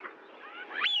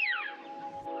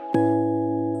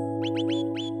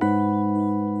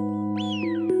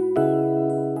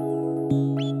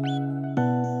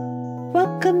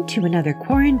Welcome to another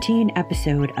quarantine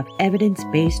episode of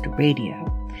Evidence-Based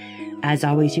Radio. As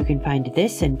always, you can find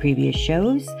this and previous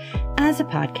shows as a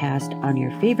podcast on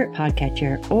your favorite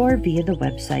podcatcher or via the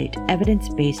website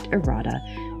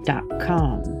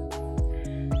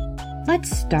evidencebasederrata.com.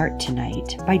 Let's start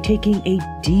tonight by taking a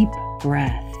deep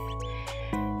breath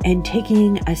and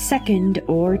taking a second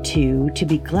or two to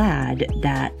be glad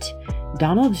that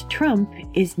Donald Trump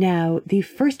is now the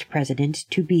first president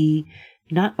to be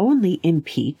not only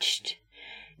impeached,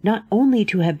 not only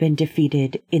to have been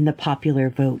defeated in the popular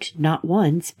vote, not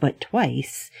once, but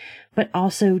twice, but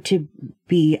also to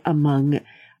be among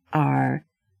our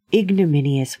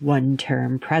ignominious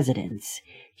one-term presidents.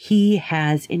 He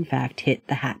has, in fact, hit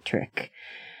the hat trick.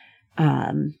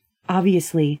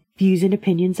 Obviously, views and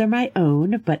opinions are my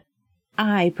own, but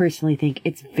I personally think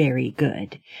it's very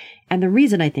good. And the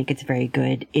reason I think it's very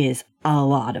good is a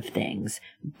lot of things,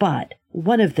 but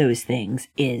one of those things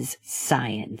is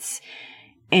science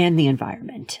and the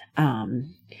environment.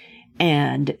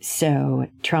 And so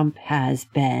Trump has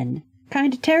been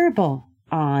kind of terrible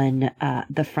on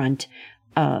the front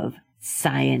of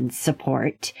science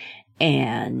support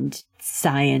and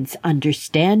science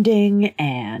understanding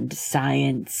and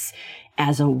science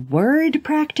as a word,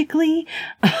 practically.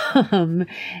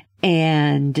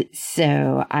 And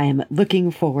so I'm looking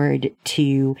forward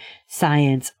to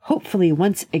science, hopefully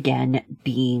once again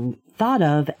being thought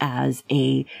of as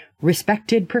a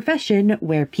respected profession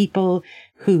where people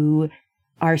who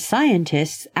are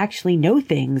scientists actually know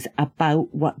things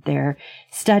about what they're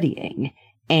studying,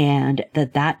 and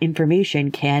that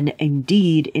information can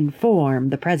indeed inform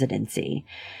the presidency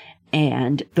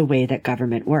and the way that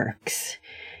government works.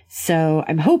 So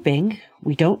I'm hoping,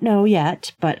 we don't know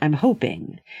yet, but I'm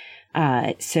hoping.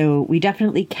 So we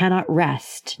definitely cannot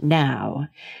rest now.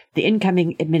 The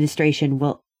incoming administration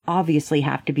will obviously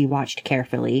have to be watched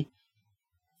carefully.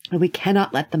 We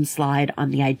cannot let them slide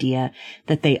on the idea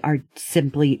that they are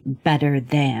simply better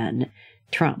than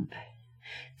Trump.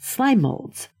 Slime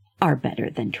molds are better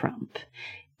than Trump,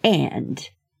 and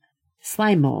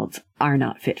slime molds are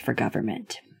not fit for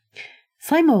government.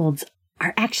 Slime molds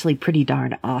are actually pretty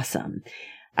darn awesome.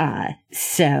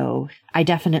 So I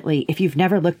definitely, if you've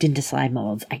never looked into slime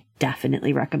molds, I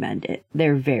definitely recommend it.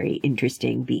 They're very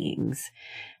interesting beings,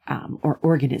 or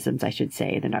organisms, I should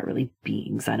say. They're not really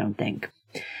beings, I don't think.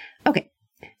 Okay.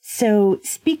 So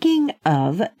speaking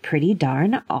of pretty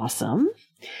darn awesome,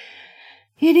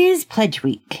 it is Pledge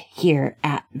Week here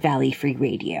at Valley Free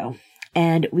Radio,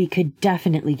 and we could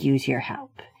definitely use your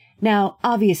help. Now,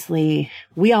 obviously,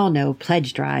 we all know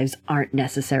pledge drives aren't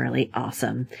necessarily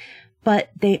awesome,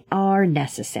 but they are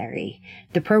necessary.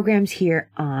 The programs here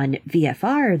on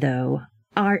VFR, though,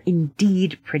 are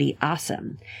indeed pretty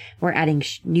awesome. We're adding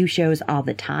new shows all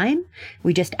the time.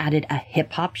 We just added a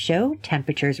hip-hop show,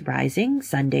 Temperatures Rising,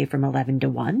 Sunday from 11 to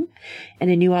 1, and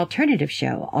a new alternative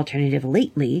show, Alternative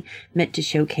Lately, meant to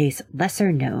showcase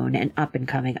lesser-known and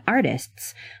up-and-coming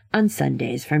artists on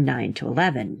Sundays from 9 to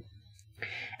 11.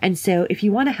 And so if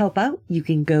you want to help out, you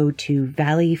can go to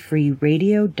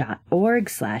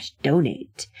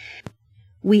valleyfreeradio.org/donate.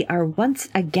 We are once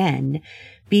again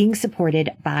being supported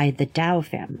by the Dow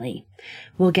family.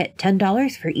 We'll get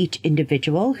 $10 for each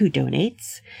individual who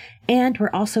donates, and we're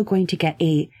also going to get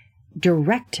a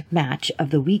direct match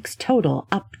of the week's total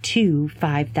up to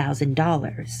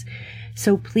 $5,000.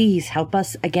 So please help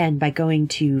us again by going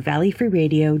to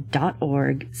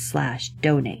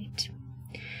valleyfreeradio.org/donate.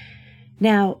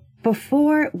 Now,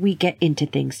 before we get into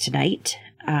things tonight,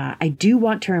 I do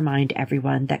want to remind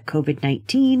everyone that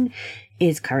COVID-19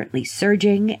 is currently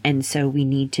surging, and so we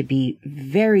need to be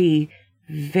very,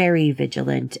 very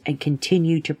vigilant and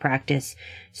continue to practice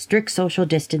strict social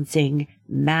distancing,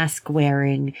 mask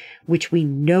wearing, which we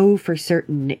know for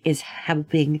certain is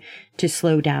helping to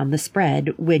slow down the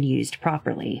spread when used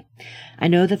properly. I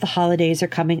know that the holidays are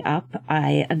coming up.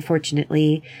 I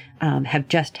unfortunately have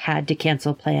just had to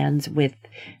cancel plans with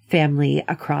family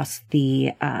across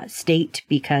the state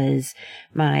because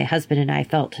my husband and I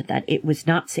felt that it was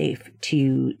not safe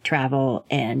to travel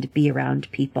and be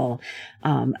around people,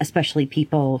 especially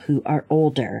people who are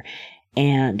older.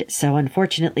 And so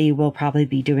unfortunately, we'll probably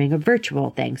be doing a virtual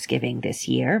Thanksgiving this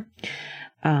year.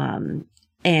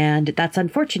 And that's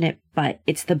unfortunate, but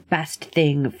it's the best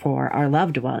thing for our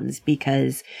loved ones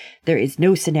because there is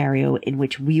no scenario in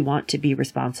which we want to be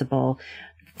responsible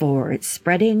for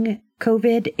spreading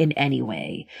COVID in any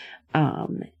way.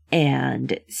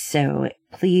 And so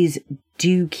please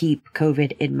do keep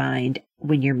COVID in mind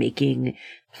when you're making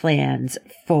plans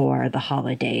for the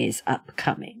holidays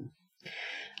upcoming.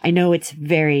 I know it's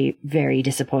very, very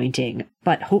disappointing,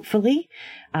 but hopefully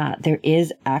there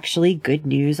is actually good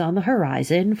news on the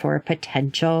horizon for a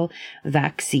potential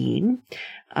vaccine.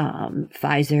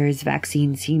 Pfizer's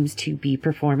vaccine seems to be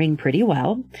performing pretty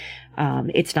well.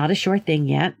 It's not a sure thing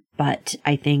yet, but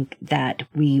I think that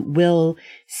we will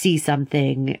see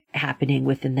something happening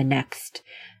within the next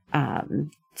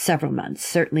several months.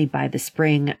 Certainly by the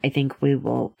spring, I think we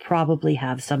will probably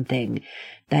have something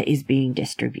that is being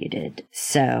distributed.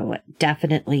 So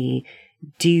definitely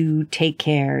do take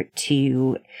care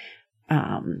to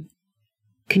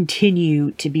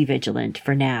continue to be vigilant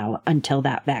for now until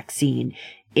that vaccine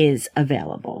is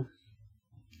available.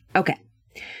 Okay.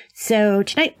 So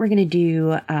tonight we're going to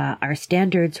do our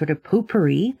standard sort of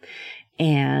potpourri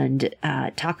and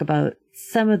talk about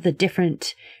some of the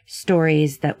different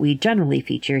stories that we generally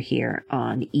feature here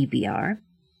on EBR.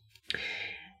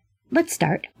 Let's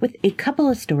start with a couple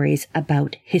of stories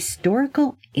about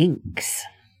historical inks.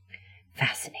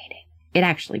 Fascinating. It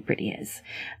actually pretty is.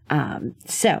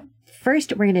 So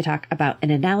first, we're going to talk about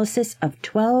an analysis of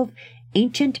 12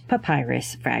 ancient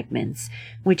papyrus fragments,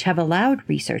 which have allowed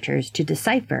researchers to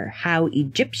decipher how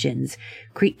Egyptians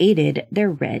created their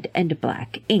red and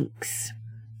black inks.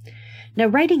 Now,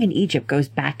 writing in Egypt goes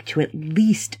back to at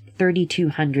least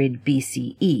 3200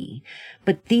 BCE,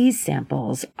 but these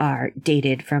samples are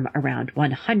dated from around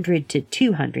 100 to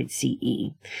 200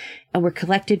 CE, and were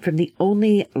collected from the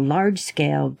only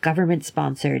large-scale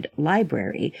government-sponsored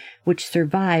library which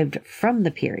survived from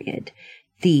the period,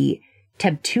 the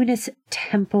Tebtunis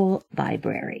Temple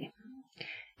Library.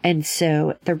 And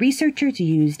so the researchers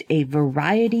used a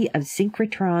variety of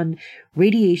synchrotron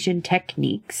radiation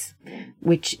techniques,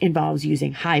 which involves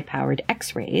using high-powered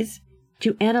X-rays,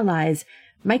 to analyze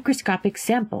microscopic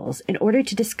samples in order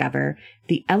to discover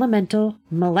the elemental,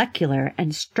 molecular,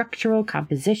 and structural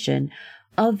composition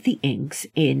of the inks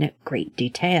in great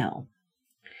detail.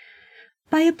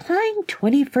 By applying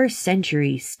 21st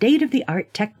century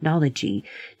state-of-the-art technology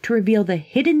to reveal the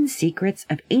hidden secrets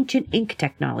of ancient ink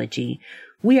technology,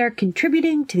 we are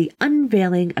contributing to the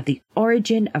unveiling of the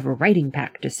origin of writing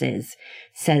practices,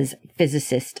 says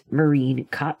physicist Maureen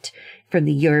Cott from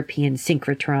the European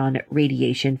Synchrotron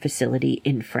Radiation Facility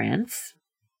in France.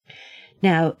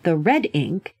 Now, the red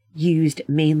ink, used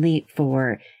mainly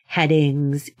for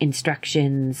headings,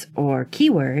 instructions, or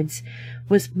keywords,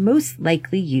 was most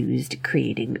likely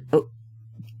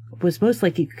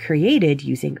created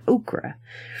using ochre.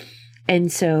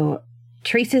 And so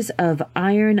traces of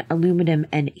iron, aluminum,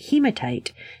 and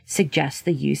hematite suggest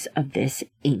the use of this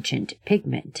ancient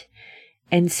pigment.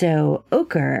 And so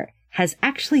ochre has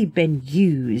actually been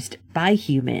used by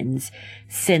humans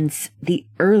since the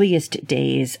earliest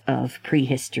days of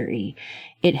prehistory.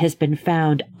 It has been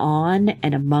found on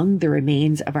and among the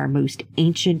remains of our most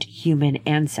ancient human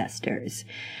ancestors.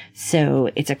 So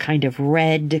it's a kind of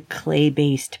red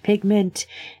clay-based pigment.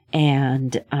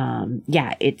 And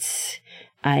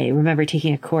I remember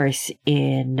taking a course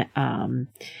in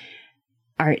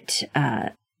art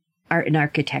and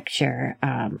architecture,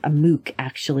 a MOOC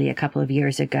actually a couple of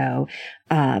years ago,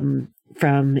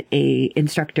 from a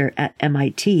instructor at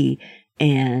MIT.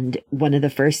 And one of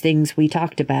the first things we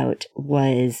talked about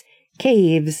was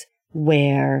caves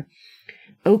where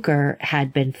ochre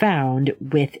had been found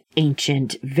with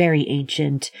very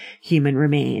ancient human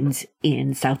remains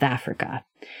in South Africa.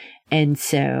 And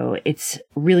so it's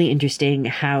really interesting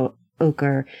how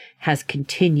ochre has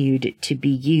continued to be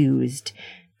used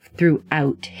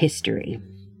throughout history.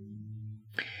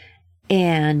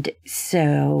 And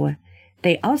so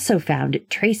they also found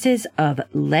traces of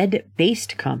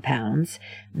lead-based compounds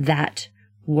that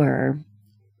were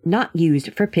not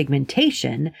used for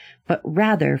pigmentation, but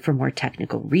rather for more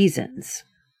technical reasons.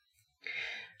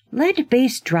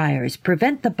 Lead-based dryers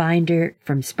prevent the binder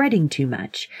from spreading too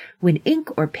much when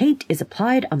ink or paint is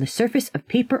applied on the surface of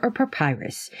paper or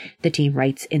papyrus, the team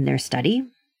writes in their study.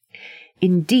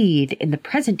 Indeed, in the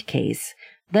present case,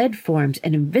 lead forms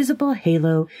an invisible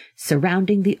halo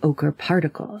surrounding the ochre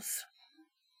particles.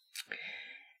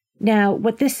 Now,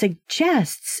 what this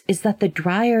suggests is that the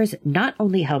dryers not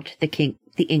only helped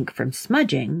the ink from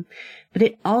smudging, but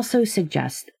it also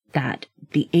suggests that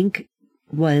the ink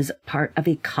was part of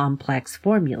a complex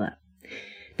formula.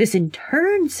 This in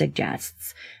turn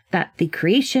suggests that the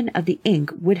creation of the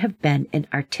ink would have been an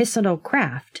artisanal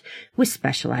craft with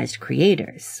specialized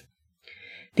creators.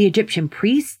 The Egyptian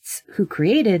priests who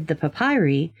created the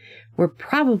papyri were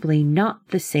probably not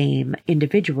the same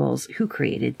individuals who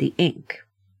created the ink.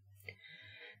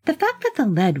 The fact that the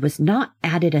lead was not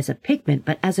added as a pigment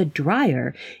but as a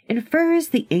dryer infers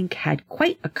the ink had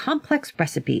quite a complex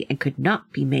recipe and could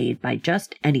not be made by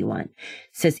just anyone,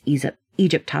 says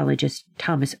Egyptologist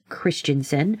Thomas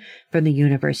Christensen from the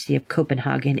University of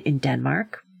Copenhagen in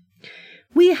Denmark.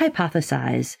 We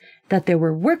hypothesize that there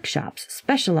were workshops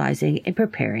specializing in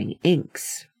preparing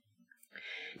inks.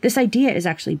 This idea is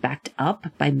actually backed up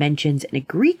by mentions in a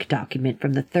Greek document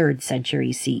from the 3rd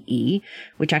century CE,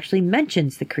 which actually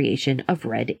mentions the creation of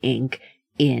red ink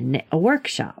in a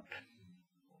workshop.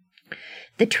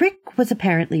 The trick was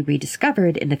apparently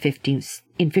rediscovered in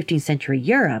 15th century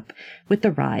Europe with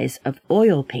the rise of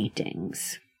oil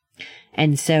paintings.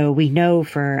 And so we know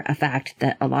for a fact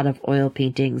that a lot of oil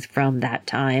paintings from that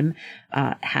time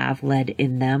have lead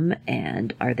in them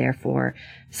and are therefore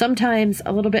sometimes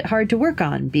a little bit hard to work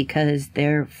on because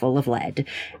they're full of lead.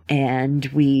 And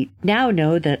we now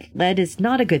know that lead is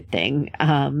not a good thing.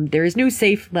 There is no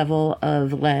safe level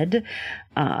of lead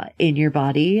in your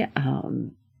body.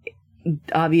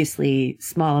 Obviously,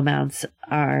 small amounts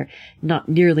are not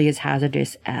nearly as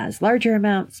hazardous as larger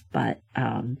amounts, but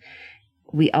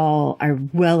we all are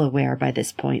well aware by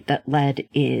this point that lead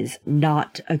is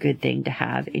not a good thing to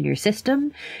have in your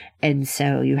system. And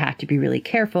so you have to be really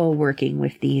careful working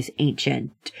with these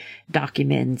ancient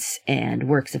documents and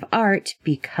works of art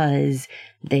because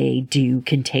they do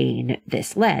contain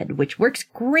this lead, which works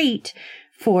great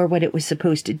for what it was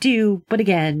supposed to do, but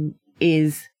again,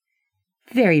 is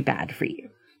very bad for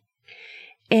you.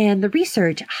 And the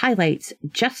research highlights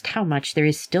just how much there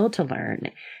is still to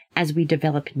learn as we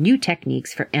develop new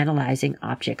techniques for analyzing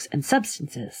objects and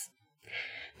substances.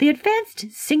 The advanced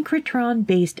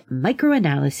synchrotron-based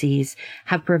microanalyses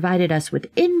have provided us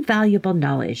with invaluable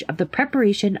knowledge of the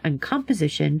preparation and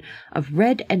composition of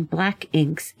red and black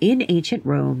inks in ancient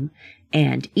Rome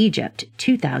and Egypt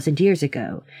 2,000 years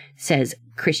ago, says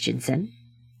Christensen.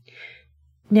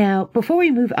 Now, before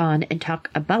we move on and talk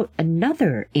about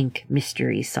another ink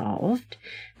mystery solved,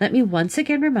 let me once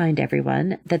again remind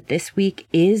everyone that this week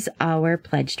is our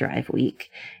pledge drive week,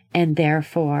 and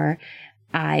therefore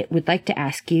I would like to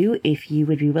ask you if you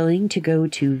would be willing to go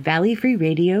to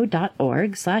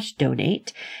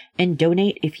valleyfreeradio.org/donate and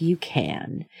donate if you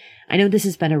can. I know this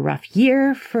has been a rough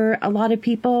year for a lot of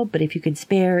people, but if you can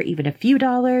spare even a few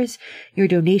dollars, your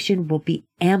donation will be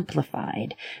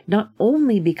amplified, not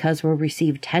only because we'll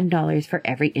receive $10 for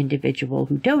every individual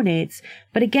who donates,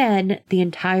 but again, the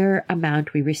entire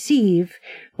amount we receive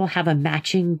will have a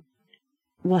matching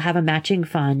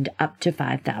fund up to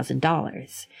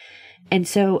 $5,000. And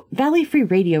so Valley Free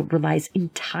Radio relies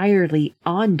entirely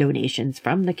on donations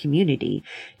from the community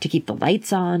to keep the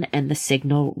lights on and the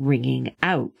signal ringing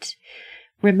out.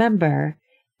 Remember,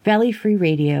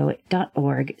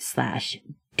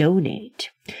 valleyfreeradio.org/donate.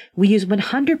 We use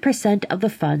 100% of the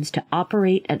funds to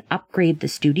operate and upgrade the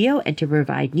studio and to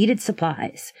provide needed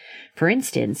supplies. For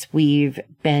instance, we've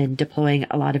been deploying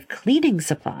a lot of cleaning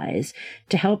supplies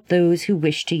to help those who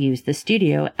wish to use the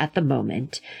studio at the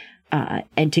moment,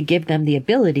 and to give them the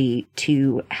ability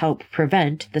to help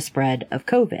prevent the spread of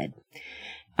COVID.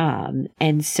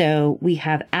 And so we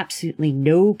have absolutely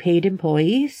no paid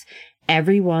employees.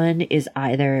 Everyone is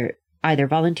either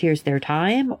volunteers their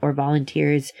time or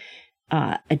volunteers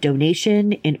a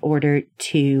donation in order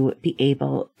to be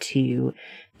able to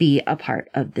be a part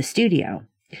of the studio.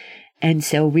 And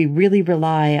so we really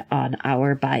rely on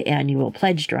our biannual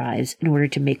pledge drives in order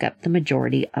to make up the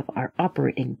majority of our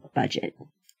operating budget.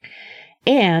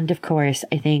 And of course,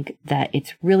 I think that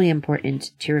it's really important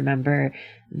to remember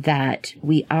that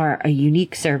we are a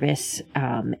unique service,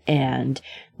 and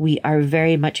we are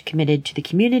very much committed to the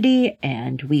community,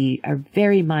 and we are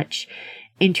very much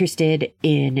interested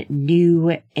in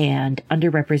new and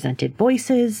underrepresented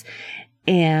voices,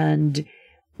 and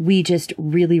we just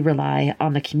really rely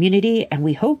on the community, and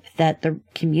we hope that the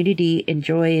community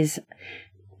enjoys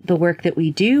the work that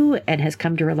we do and has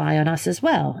come to rely on us as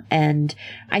well. And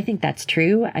I think that's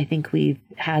true. I think we've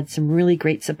had some really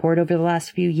great support over the last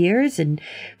few years, and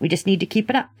we just need to keep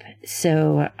it up.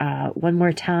 So one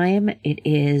more time, it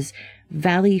is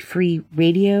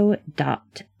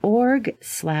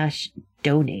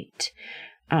valleyfreeradio.org/donate.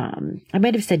 I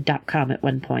might have said .com at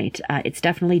one point. It's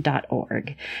definitely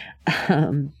 .org.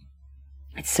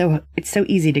 It's so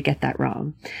easy to get that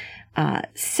wrong.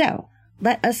 So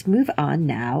let us move on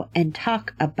now and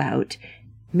talk about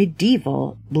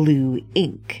medieval blue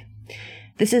ink.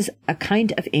 This is a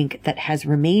kind of ink that has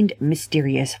remained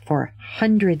mysterious for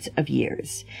hundreds of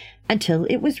years until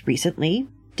it was recently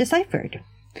deciphered.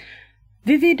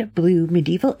 Vivid blue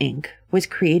medieval ink was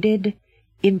created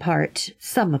in part,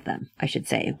 some of them, I should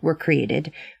say, were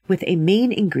created with a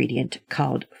main ingredient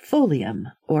called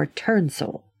pholium, or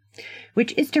turnsole,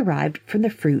 which is derived from the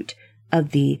fruit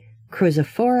of the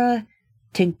Chrysophora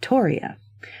tinctoria,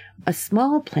 a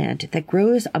small plant that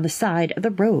grows on the side of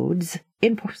the roads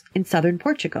in southern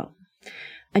Portugal.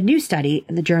 A new study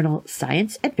in the journal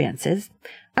Science Advances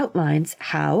outlines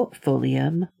how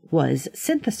pholium was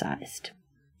synthesized.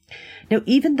 Now,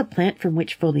 even the plant from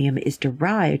which pholium is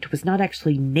derived was not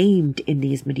actually named in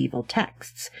these medieval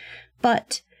texts,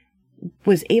 but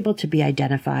was able to be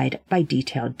identified by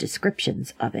detailed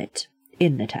descriptions of it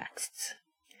in the texts.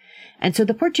 And so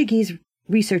the Portuguese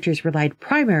researchers relied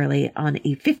primarily on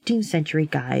a 15th century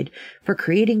guide for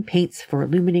creating paints for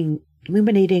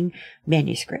illuminating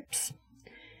manuscripts.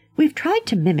 "We've tried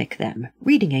to mimic them,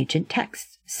 reading ancient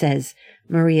texts," says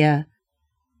Maria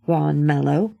Juan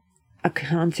Melo, a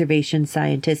conservation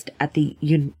scientist at the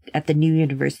New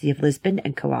University of Lisbon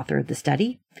and co-author of the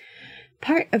study.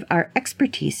 "Part of our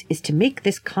expertise is to make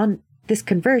this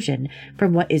conversion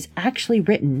from what is actually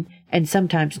written, and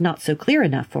sometimes not so clear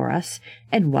enough for us,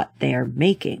 and what they are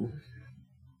making."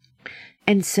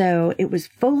 And so it was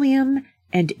pholium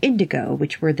and indigo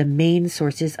which were the main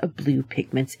sources of blue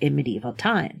pigments in medieval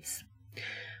times.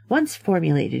 Once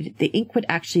formulated, the ink would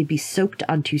actually be soaked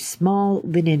onto small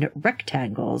linen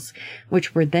rectangles,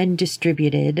 which were then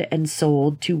distributed and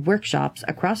sold to workshops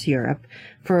across Europe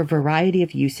for a variety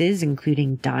of uses,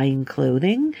 including dyeing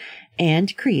clothing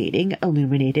and creating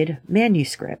illuminated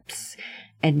manuscripts.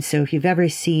 And so if you've ever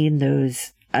seen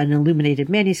an illuminated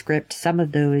manuscript, some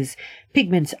of those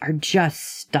pigments are just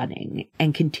stunning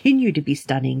and continue to be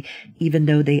stunning, even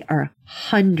though they are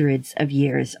hundreds of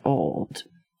years old.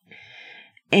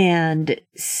 And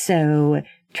so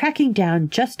tracking down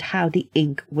just how the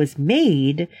ink was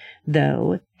made,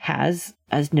 though, has,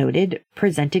 as noted,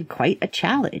 presented quite a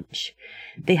challenge.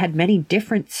 They had many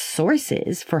different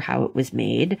sources for how it was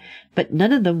made, but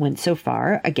none of them went so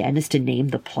far, again, as to name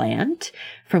the plant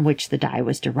from which the dye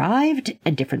was derived,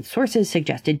 and different sources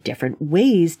suggested different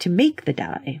ways to make the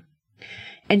dye.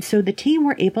 And so the team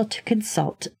were able to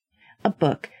consult a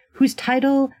book whose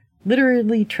title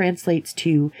literally translates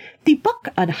to "The Book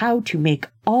on How to Make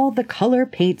All the Color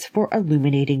Paints for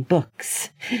Illuminating Books."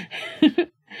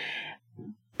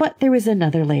 But there was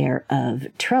another layer of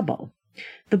trouble.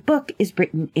 The book is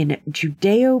written in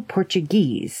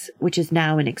Judeo-Portuguese, which is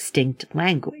now an extinct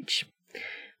language.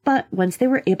 But once they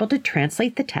were able to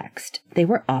translate the text, they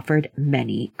were offered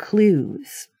many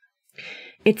clues.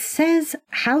 It says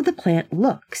how the plant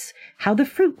looks, how the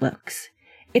fruit looks.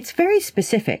 It's very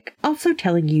specific, also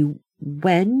telling you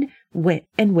when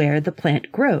and where the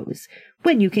plant grows,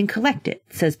 when you can collect it,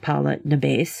 says Paula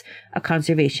Nabes, a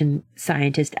conservation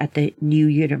scientist at the New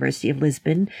University of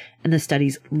Lisbon and the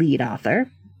study's lead author.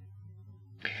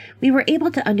 "We were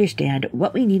able to understand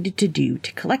what we needed to do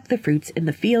to collect the fruits in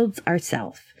the fields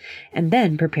ourselves, and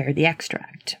then prepare the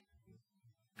extract."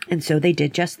 And so they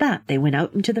did just that. They went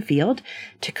out into the field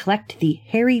to collect the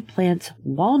hairy plant's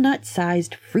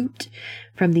walnut-sized fruit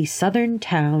from the southern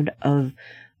town of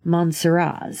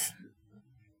Monsaraz.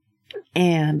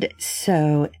 And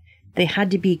so they had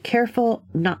to be careful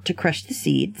not to crush the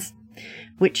seeds,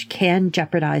 which can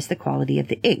jeopardize the quality of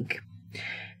the ink.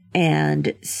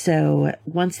 And so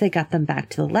once they got them back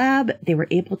to the lab, they were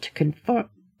able to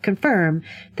confirm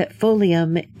that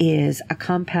pholium is a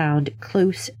compound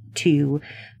close to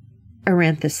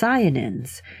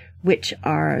anthocyanins, which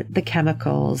are the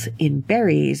chemicals in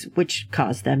berries which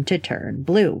cause them to turn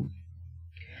blue.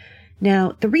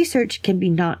 Now, the research can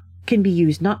be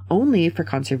used not only for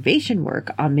conservation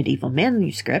work on medieval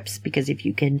manuscripts, because if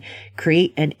you can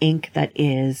create an ink that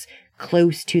is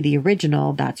close to the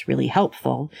original, that's really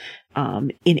helpful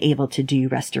in able to do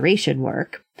restoration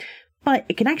work. But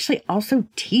it can actually also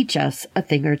teach us a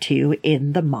thing or two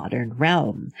in the modern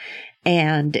realm.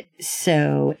 And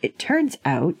so it turns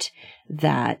out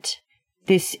that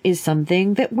this is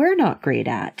something that we're not great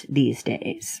at these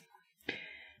days.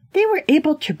 They were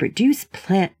able to produce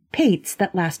plant paints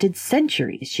that lasted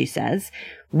centuries, she says.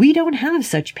 "We don't have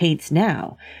such paints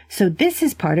now, so this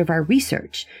is part of our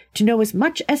research, to know as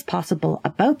much as possible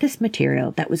about this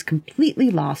material that was completely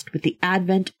lost with the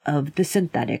advent of the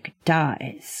synthetic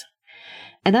dyes."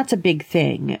 And that's a big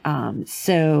thing.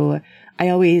 So I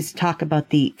always talk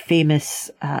about the famous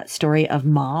story of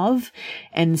mauve.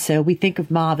 And so we think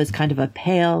of mauve as kind of a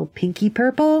pale pinky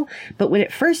purple. But when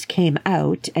it first came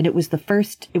out, and it was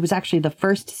actually the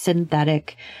first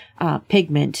synthetic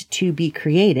pigment to be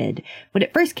created. When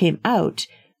it first came out,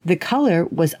 the color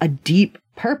was a deep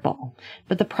purple,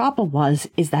 but the problem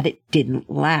is that it didn't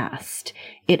last.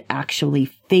 It actually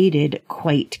faded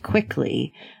quite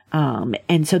quickly.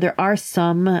 And so there are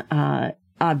some,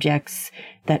 objects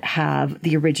that have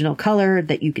the original color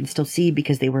that you can still see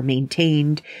because they were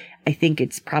maintained. I think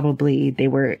it's probably they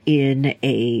were in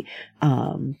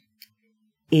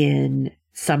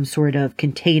some sort of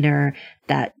container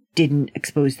that didn't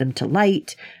expose them to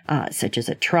light, such as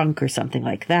a trunk or something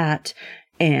like that.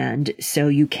 And so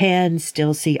you can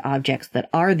still see objects that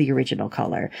are the original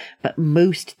color, but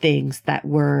most things that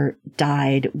were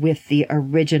dyed with the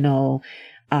original,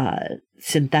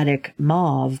 synthetic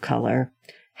mauve color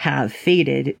have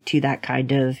faded to that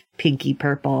kind of pinky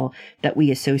purple that we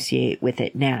associate with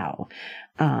it now.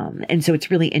 And so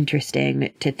it's really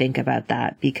interesting to think about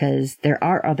that because there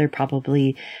are other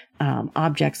probably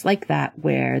objects like that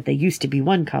where they used to be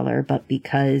one color, but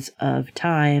because of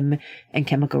time and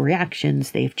chemical reactions,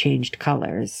 they've changed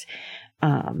colors.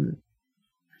 And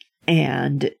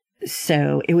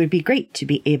so it would be great to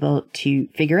be able to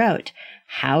figure out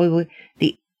how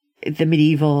the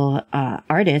medieval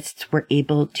artists were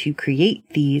able to create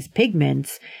these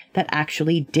pigments that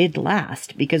actually did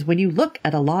last. Because when you look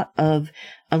at a lot of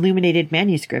illuminated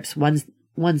manuscripts, ones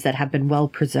that have been well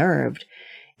preserved,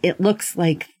 it looks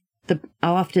like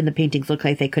often the paintings look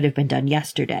like they could have been done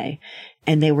yesterday,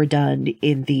 and they were done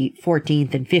in the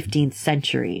 14th and 15th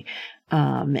century.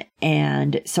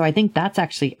 And so I think that's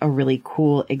actually a really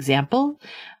cool example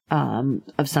of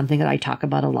something that I talk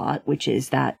about a lot, which is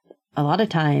that a lot of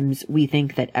times we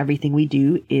think that everything we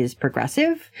do is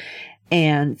progressive,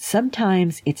 and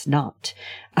sometimes it's not.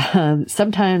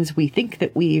 Sometimes we think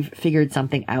that we've figured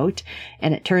something out,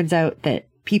 and it turns out that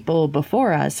people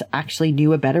before us actually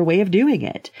knew a better way of doing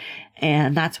it.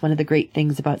 And that's one of the great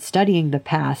things about studying the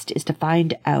past, is to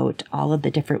find out all of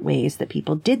the different ways that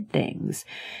people did things.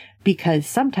 Because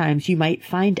sometimes you might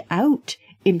find out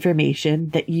information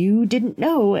that you didn't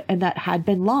know and that had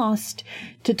been lost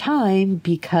to time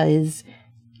because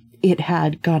it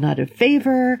had gone out of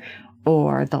favor,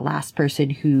 or the last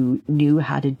person who knew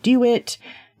how to do it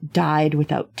died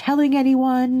without telling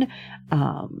anyone,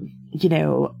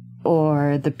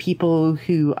 or the people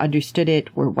who understood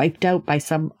it were wiped out by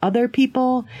some other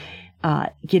people.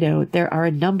 There are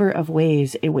a number of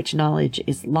ways in which knowledge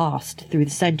is lost through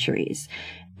the centuries.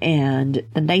 And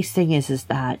the nice thing is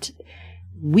that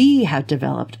we have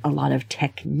developed a lot of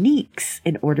techniques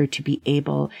in order to be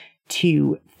able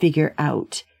to figure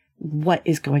out what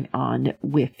is going on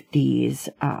with these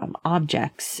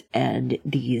objects and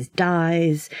these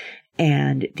dyes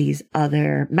and these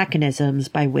other mechanisms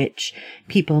by which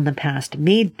people in the past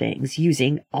made things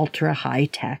using ultra high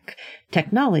tech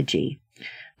technology.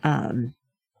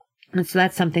 And so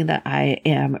that's something that I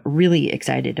am really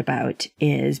excited about,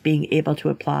 is being able to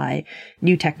apply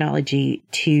new technology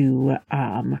to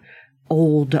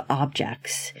old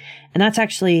objects. And that's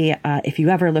actually, if you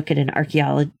ever look at an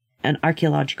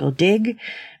archaeological dig,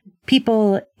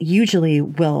 people usually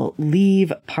will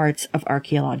leave parts of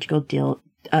archaeological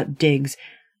digs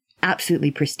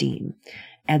absolutely pristine.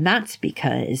 And that's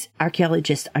because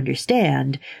archaeologists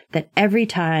understand that every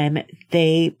time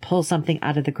they pull something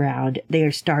out of the ground, they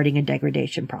are starting a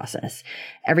degradation process.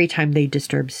 Every time they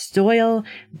disturb soil,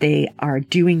 they are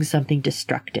doing something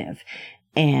destructive.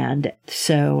 And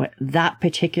so that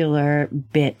particular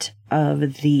bit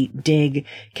of the dig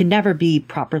can never be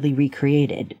properly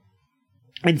recreated.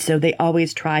 And so they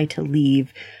always try to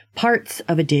leave parts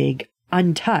of a dig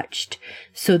untouched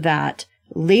so that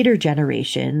later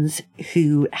generations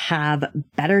who have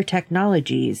better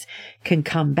technologies can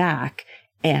come back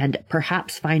and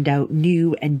perhaps find out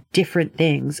new and different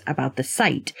things about the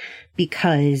site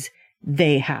because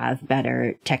they have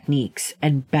better techniques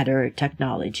and better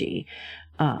technology.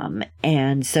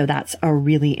 And so that's a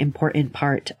really important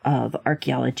part of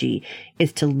archaeology,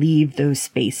 is to leave those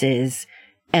spaces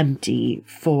empty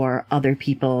for other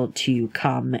people to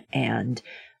come and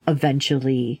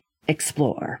eventually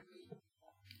explore.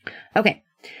 Okay,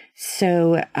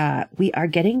 so we are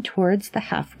getting towards the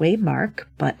halfway mark,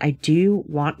 but I do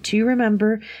want to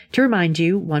remind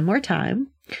you one more time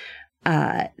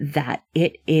that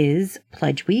it is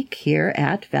Pledge Week here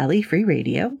at Valley Free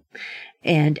Radio.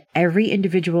 And every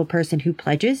individual person who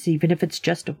pledges, even if it's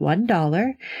just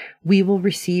 $1, we will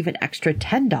receive an extra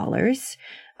 $10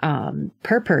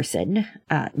 per person,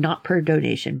 not per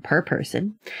donation, per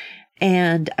person.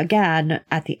 And again,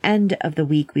 at the end of the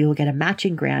week, we will get a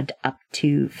matching grant up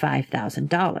to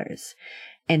 $5,000.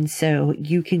 And so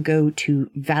you can go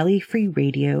to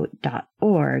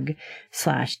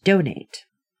valleyfreeradio.org/donate.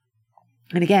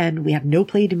 And again, we have no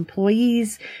paid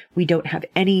employees. We don't have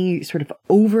any sort of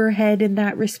overhead in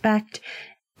that respect.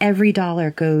 Every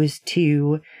dollar goes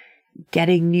to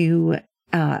getting new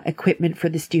equipment for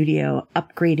the studio,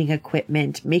 upgrading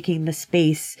equipment, making the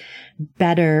space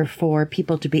better for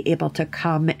people to be able to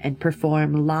come and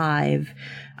perform live.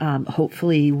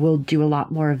 Hopefully we'll do a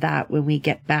lot more of that when we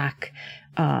get back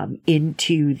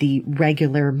into the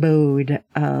regular mode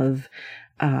of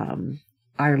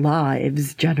our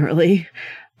lives generally.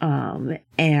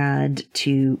 And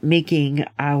to making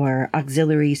our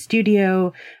auxiliary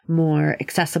studio more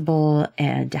accessible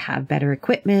and to have better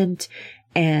equipment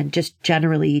and just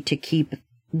generally to keep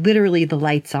literally the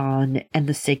lights on and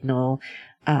the signal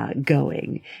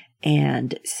going.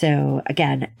 And so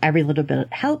again, every little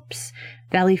bit helps.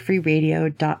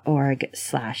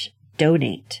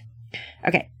 valleyfreeradio.org/donate.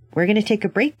 Okay, we're going to take a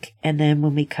break. And then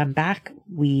when we come back,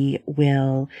 we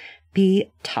will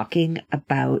be talking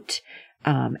about,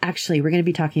 actually, we're going to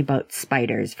be talking about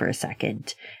spiders for a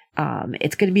second.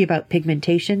 It's going to be about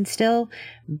pigmentation still,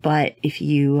 but if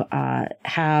you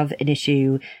have an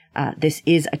issue, this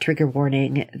is a trigger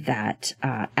warning that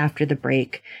after the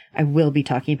break, I will be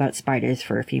talking about spiders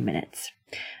for a few minutes.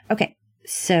 Okay,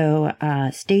 so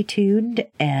stay tuned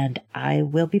and I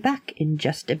will be back in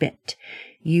just a bit.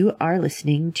 You are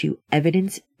listening to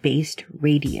Evidence-Based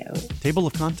Radio. Table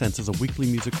of Contents is a weekly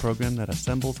music program that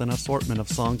assembles an assortment of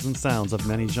songs and sounds of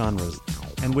many genres,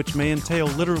 and which may entail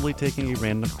literally taking a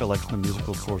random collection of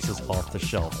musical sources off the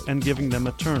shelf and giving them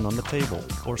a turn on the table,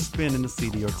 or spin in a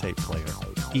CD or tape player.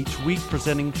 Each week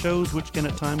presenting shows which can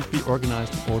at times be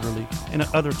organized and orderly, and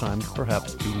at other times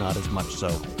perhaps be not as much so,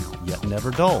 yet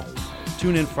never dull.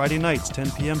 Tune in Friday nights,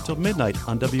 10 p.m. till midnight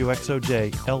on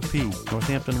WXOJ LP,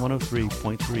 Northampton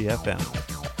 103.3 FM.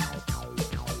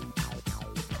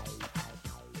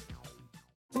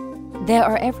 There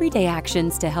are everyday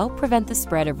actions to help prevent the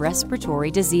spread of respiratory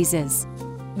diseases.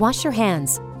 Wash your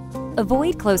hands.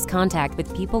 Avoid close contact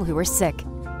with people who are sick.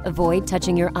 Avoid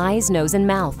touching your eyes, nose, and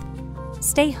mouth.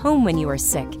 Stay home when you are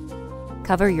sick.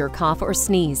 Cover your cough or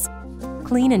sneeze.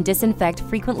 Clean and disinfect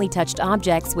frequently touched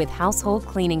objects with household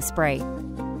cleaning spray.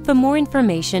 For more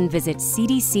information, visit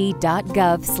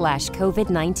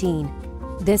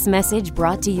cdc.gov/COVID-19. This message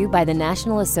brought to you by the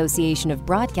National Association of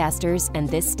Broadcasters and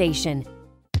this station.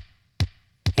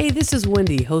 Hey, this is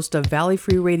Wendy, host of Valley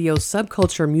Free Radio's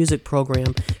Subculture Music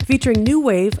Program, featuring new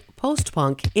wave,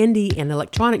 post-punk, indie, and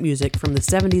electronic music from the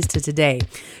 70s to today.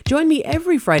 Join me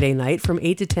every Friday night from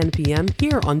 8 to 10 p.m.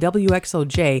 here on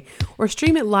WXOJ, or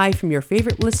stream it live from your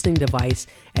favorite listening device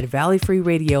at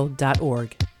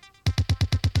valleyfreeradio.org.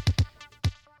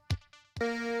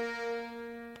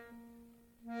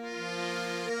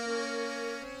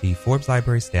 The Forbes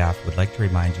Library staff would like to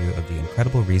remind you of the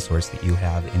incredible resource that you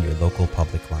have in your local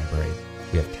public library.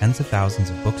 We have tens of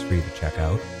thousands of books for you to check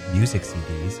out, music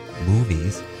CDs,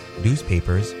 movies,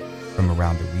 newspapers from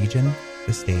around the region,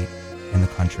 the state, and the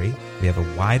country. We have a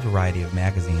wide variety of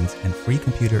magazines and free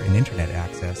computer and internet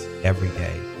access every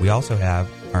day. We also have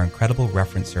our incredible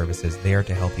reference services there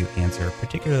to help you answer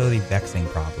particularly vexing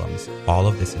problems. All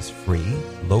of this is free,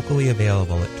 locally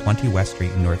available at 20 West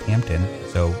Street in Northampton,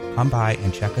 so come by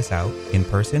and check us out in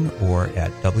person or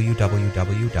at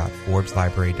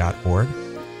www.forbeslibrary.org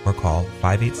or call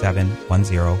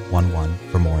 587-1011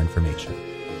 for more information.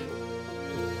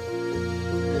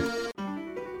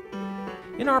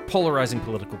 In our polarizing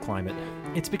political climate,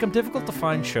 it's become difficult to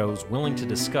find shows willing to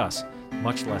discuss,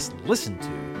 much less listen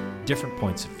to, different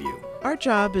points of view. Our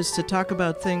job is to talk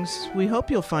about things we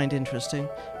hope you'll find interesting,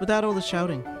 without all the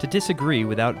shouting. To disagree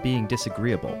without being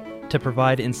disagreeable. To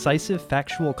provide incisive,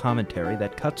 factual commentary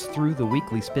that cuts through the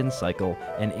weekly spin cycle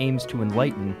and aims to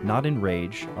enlighten, not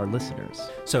enrage, our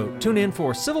listeners. So tune in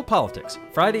for Civil Politics,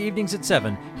 Friday evenings at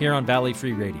 7 here on Valley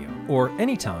Free Radio, or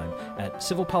anytime at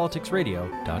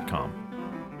civilpoliticsradio.com.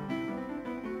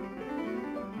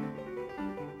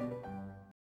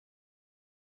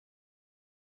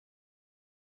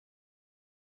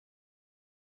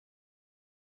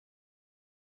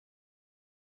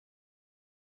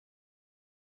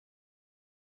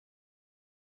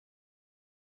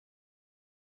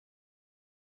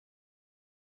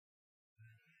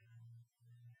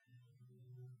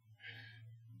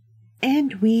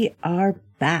 And we are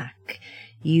back.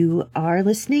 You are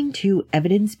listening to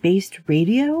Evidence-Based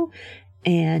Radio.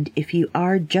 And if you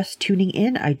are just tuning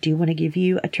in, I do want to give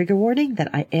you a trigger warning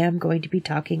that I am going to be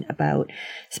talking about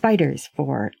spiders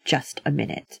for just a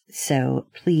minute. So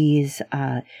please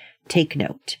take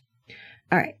note.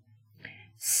 All right.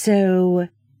 So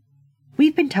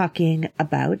we've been talking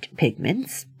about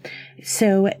pigments.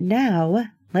 So now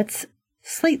let's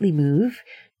slightly move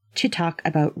to talk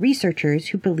about researchers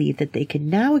who believe that they can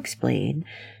now explain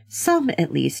some,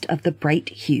 at least, of the bright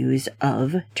hues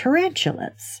of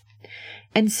tarantulas.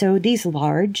 And so these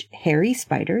large, hairy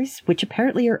spiders, which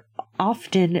apparently are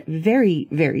often very,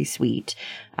 very sweet,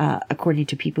 according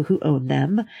to people who own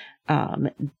them,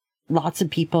 lots of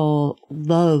people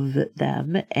love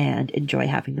them and enjoy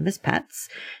having them as pets.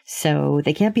 So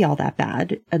they can't be all that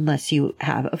bad unless you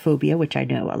have a phobia, which I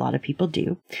know a lot of people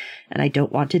do. And I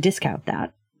don't want to discount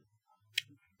that.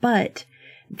 But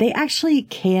they actually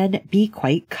can be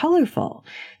quite colorful.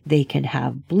 They can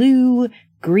have blue,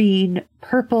 green,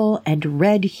 purple, and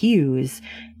red hues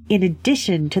in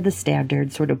addition to the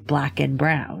standard sort of black and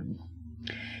brown.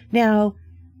 Now,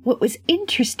 what was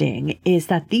interesting is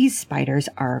that these spiders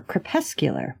are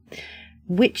crepuscular,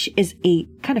 which is a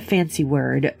kind of fancy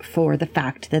word for the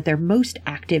fact that they're most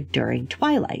active during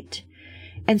twilight.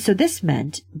 And so this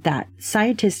meant that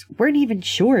scientists weren't even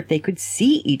sure if they could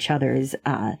see each other's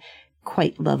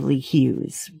quite lovely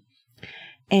hues.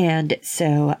 And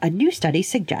so a new study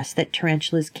suggests that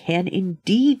tarantulas can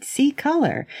indeed see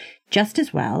color just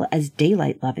as well as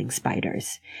daylight-loving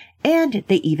spiders. And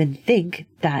they even think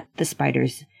that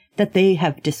that they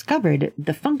have discovered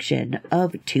the function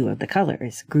of two of the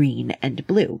colors, green and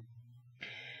blue.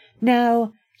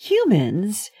 Now,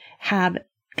 humans have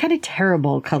kind of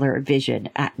terrible color vision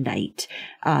at night.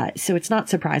 So it's not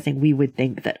surprising we would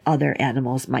think that other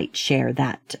animals might share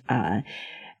that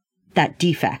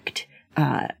defect.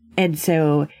 And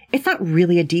so it's not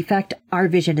really a defect. Our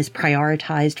vision is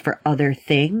prioritized for other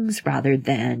things rather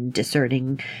than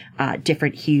discerning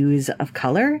different hues of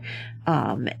color.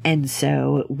 And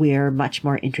so we're much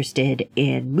more interested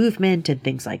in movement and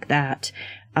things like that,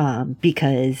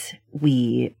 because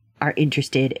we are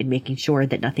interested in making sure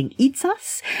that nothing eats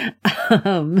us,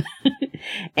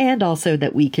 and also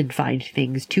that we can find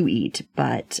things to eat.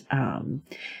 But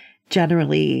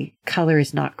generally, color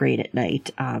is not great at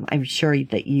night. I'm sure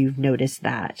that you've noticed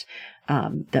that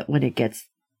when it gets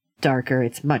darker,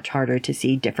 it's much harder to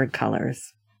see different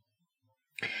colors.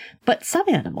 But some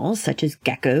animals, such as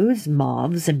geckos,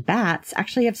 moths, and bats,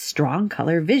 actually have strong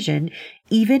color vision,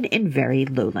 even in very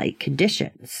low light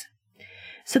conditions.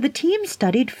 So the team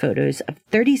studied photos of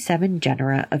 37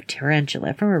 genera of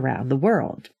tarantula from around the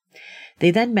world. They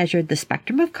then measured the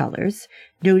spectrum of colors,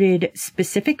 noted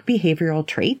specific behavioral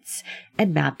traits,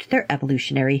 and mapped their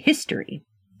evolutionary history.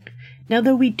 Now,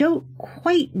 though we don't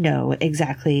quite know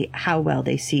exactly how well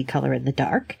they see color in the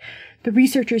dark, the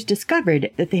researchers discovered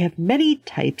that they have many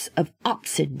types of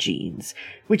opsin genes,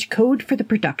 which code for the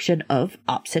production of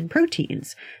opsin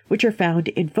proteins, which are found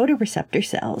in photoreceptor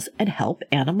cells and help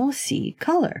animals see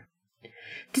color.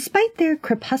 Despite their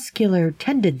crepuscular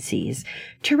tendencies,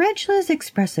 tarantulas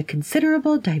express a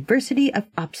considerable diversity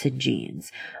of opsin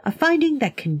genes, a finding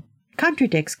that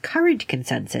contradicts current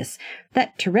consensus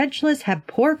that tarantulas have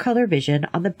poor color vision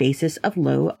on the basis of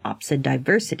low opsin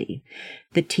diversity,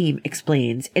 the team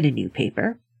explains in a new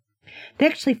paper. They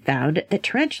actually found that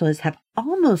tarantulas have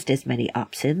almost as many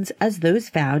opsins as those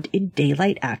found in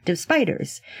daylight active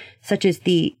spiders, such as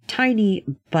the tiny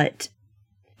but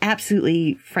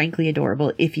absolutely, frankly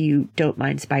adorable, if you don't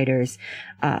mind spiders,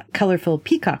 colorful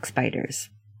peacock spiders.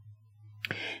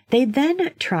 They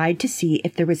then tried to see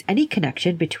if there was any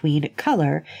connection between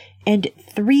color and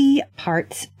 3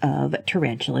 parts of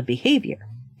tarantula behavior.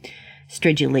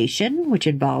 Stridulation, which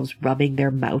involves rubbing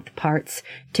their mouth parts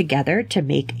together to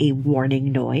make a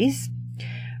warning noise.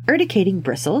 Urticating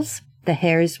bristles, the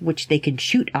hairs which they can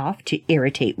shoot off to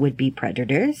irritate would-be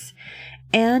predators.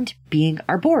 And being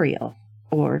arboreal,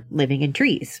 or living in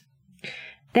trees.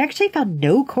 They actually found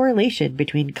no correlation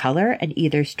between color and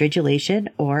either stridulation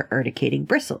or urticating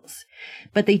bristles,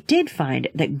 but they did find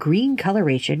that green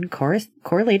coloration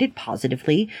correlated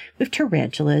positively with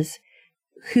tarantulas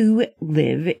who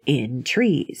live in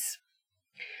trees.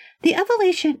 The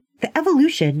evolution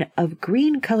of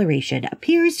green coloration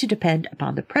appears to depend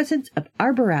upon the presence of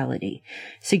arborality,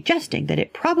 suggesting that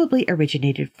it probably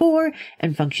originated for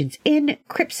and functions in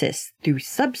crypsis through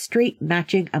substrate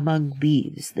matching among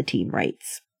leaves, the team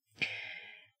writes.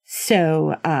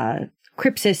 So,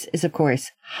 crypsis is, of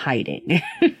course, hiding.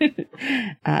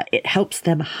 It helps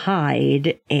them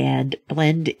hide and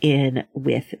blend in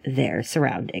with their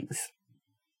surroundings.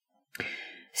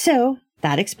 So,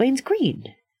 that explains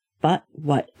green. But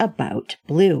what about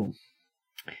blue?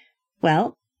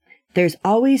 Well, there's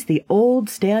always the old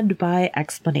standby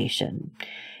explanation.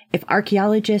 If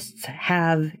archaeologists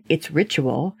have its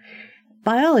ritual,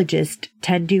 biologists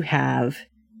tend to have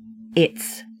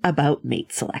it's about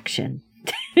mate selection.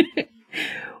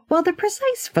 While the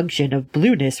precise function of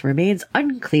blueness remains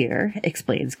unclear,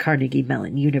 explains Carnegie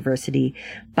Mellon University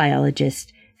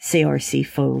biologist Saoirse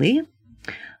Foley,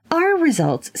 our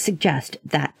results suggest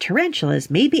that tarantulas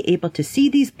may be able to see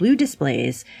these blue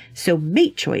displays, so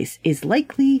mate choice is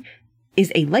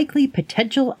a likely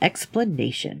potential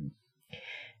explanation.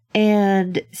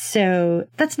 And so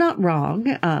that's not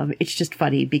wrong. It's just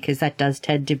funny because that does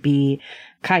tend to be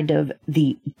kind of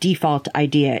the default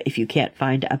idea if you can't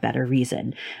find a better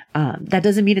reason. That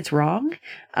doesn't mean it's wrong.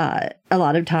 A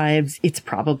lot of times it's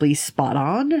probably spot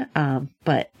on,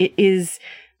 but it is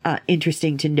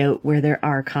interesting to note where there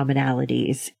are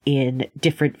commonalities in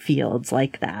different fields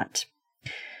like that.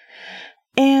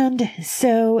 And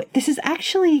so this is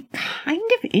actually kind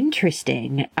of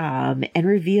interesting, and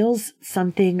reveals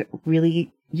something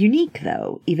really unique,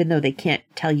 though, even though they can't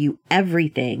tell you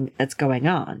everything that's going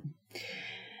on.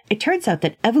 It turns out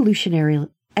that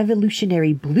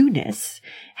evolutionary blueness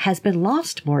has been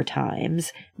lost more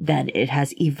times than it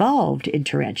has evolved in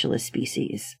tarantula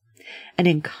species. And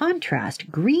in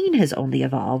contrast, green has only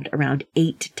evolved around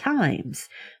 8 times,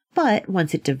 but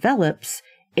once it develops,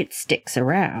 it sticks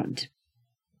around.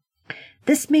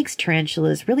 This makes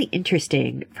tarantulas really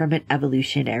interesting from an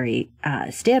evolutionary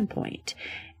standpoint.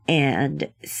 And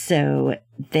so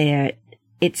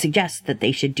it suggests that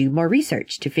they should do more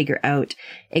research to figure out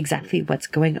exactly what's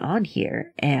going on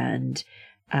here and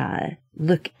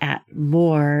look at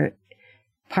more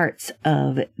parts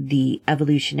of the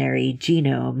evolutionary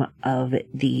genome of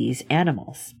these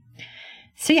animals.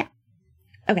 So yeah,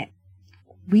 okay.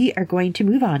 We are going to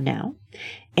move on now,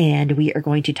 and we are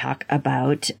going to talk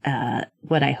about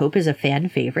what I hope is a fan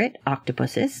favorite,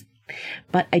 octopuses.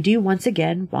 But I do once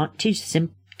again want to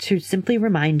simply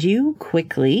remind you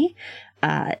quickly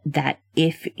that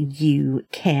if you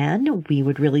can, we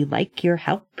would really like your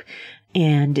help.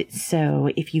 And so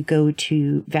if you go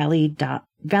to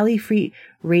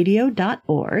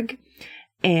valleyfreeradio.org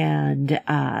and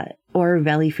or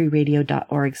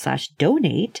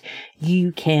valleyfreeradio.org/donate,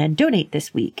 you can donate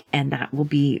this week, and that will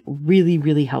be really,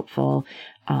 really helpful.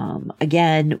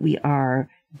 Again, we are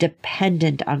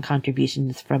dependent on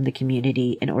contributions from the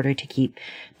community in order to keep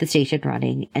the station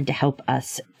running and to help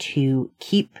us to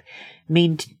keep,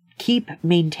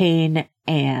 maintain,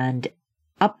 and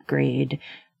upgrade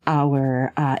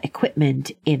our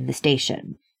equipment in the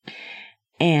station.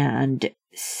 And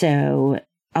so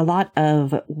a lot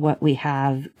of what we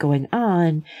have going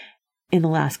on in the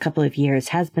last couple of years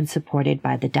has been supported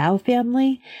by the Dow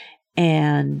family,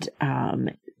 and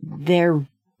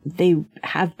they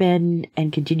have been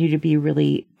and continue to be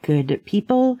really good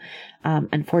people.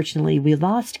 Unfortunately, we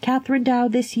lost Catherine Dow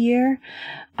this year,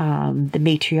 the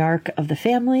matriarch of the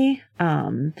family.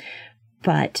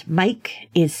 But Mike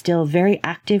is still very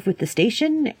active with the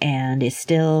station and is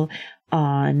still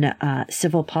on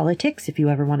Civil Politics if you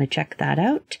ever want to check that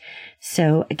out.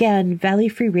 So again,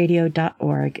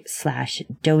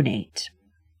 valleyfreeradio.org/donate.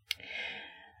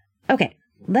 Okay,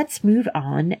 let's move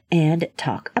on and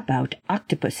talk about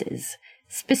octopuses,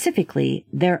 specifically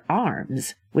their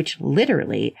arms, which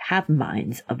literally have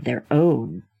minds of their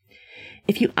own.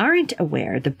 If you aren't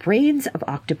aware, the brains of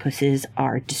octopuses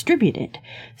are distributed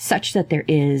such that there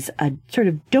is a sort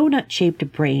of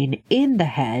donut-shaped brain in the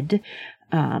head,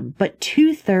 but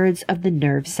 2/3 of the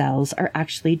nerve cells are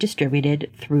actually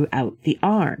distributed throughout the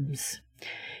arms.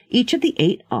 Each of the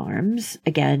 8 arms,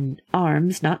 again,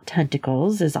 arms, not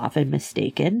tentacles, is often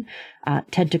mistaken.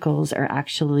 Tentacles are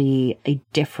actually a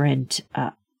different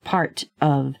part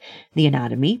of the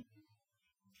anatomy.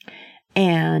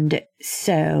 And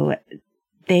so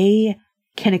they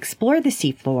can explore the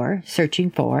seafloor,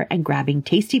 searching for and grabbing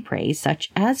tasty prey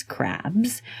such as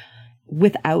crabs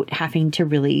without having to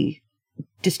really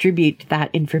distribute that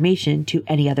information to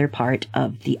any other part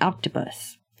of the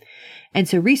octopus. And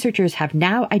so researchers have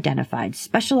now identified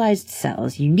specialized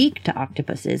cells unique to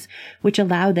octopuses, which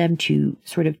allow them to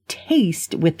sort of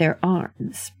taste with their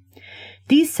arms.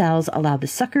 These cells allow the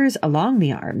suckers along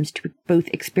the arms to both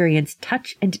experience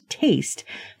touch and taste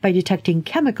by detecting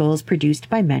chemicals produced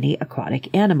by many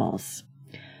aquatic animals.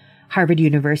 Harvard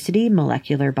University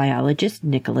molecular biologist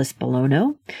Nicholas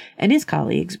Bologno and his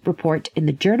colleagues report in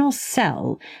the journal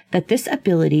Cell that this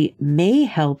ability may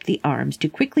help the arms to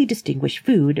quickly distinguish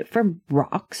food from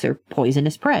rocks or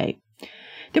poisonous prey.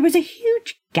 There was a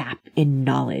huge gap in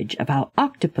knowledge of how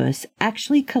octopus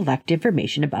actually collect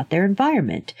information about their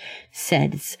environment,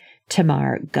 says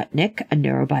Tamar Gutnick, a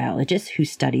neurobiologist who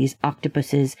studies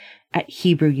octopuses at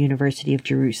Hebrew University of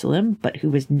Jerusalem, but who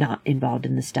was not involved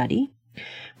in the study.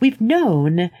 We've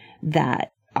known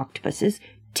that octopuses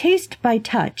taste by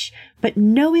touch, but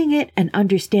knowing it and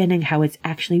understanding how it's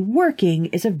actually working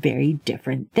is a very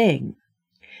different thing.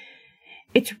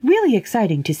 It's really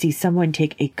exciting to see someone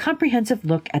take a comprehensive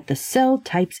look at the cell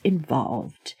types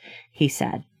involved, he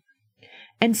said.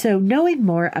 And so knowing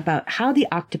more about how the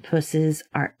octopuses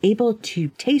are able to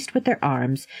taste with their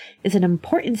arms is an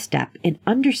important step in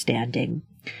understanding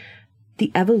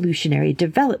the evolutionary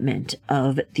development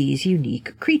of these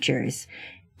unique creatures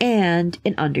and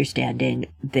in understanding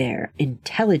their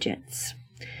intelligence.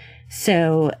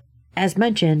 So, as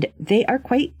mentioned, they are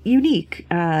quite unique.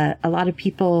 A lot of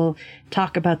people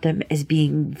talk about them as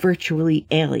being virtually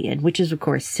alien, which is, of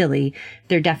course, silly.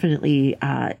 They're definitely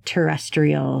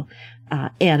terrestrial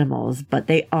animals, but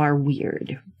they are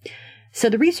weird. So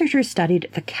the researchers studied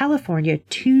the California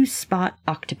two-spot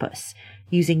octopus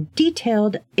using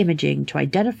detailed imaging to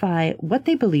identify what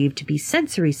they believe to be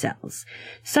sensory cells,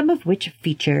 some of which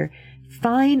feature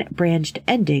fine branched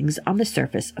endings on the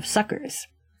surface of suckers.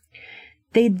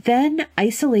 They then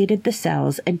isolated the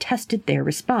cells and tested their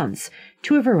response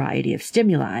to a variety of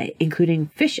stimuli, including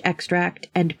fish extract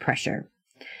and pressure.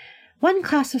 One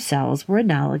class of cells were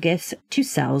analogous to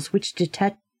cells which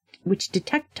detect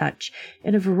touch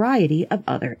in a variety of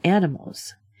other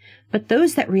animals. But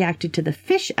those that reacted to the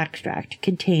fish extract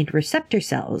contained receptor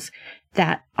cells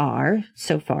that are,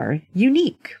 so far,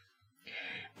 unique.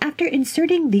 After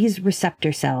inserting these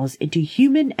receptor cells into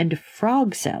human and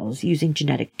frog cells using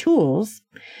genetic tools,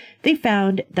 they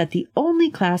found that the only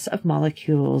class of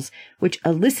molecules which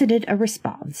elicited a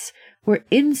response were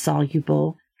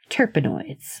insoluble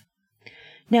terpenoids.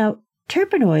 Now,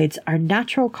 terpenoids are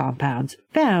natural compounds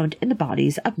found in the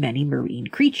bodies of many marine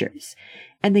creatures,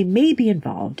 and they may be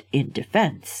involved in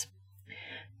defense.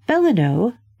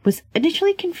 Bellino was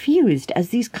initially confused as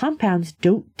these compounds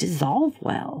don't dissolve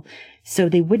well, so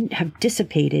they wouldn't have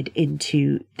dissipated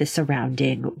into the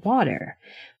surrounding water.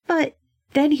 But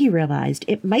then he realized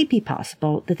it might be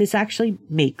possible that this actually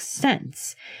makes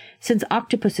sense. Since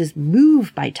octopuses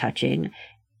move by touching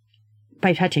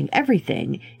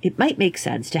everything, it might make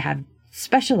sense to have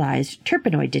specialized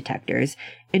terpenoid detectors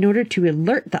in order to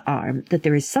alert the arm that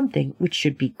there is something which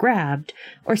should be grabbed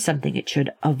or something it should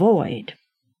avoid.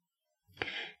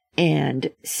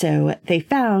 And so they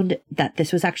found that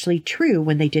this was actually true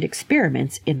when they did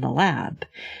experiments in the lab.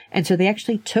 And so they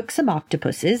actually took some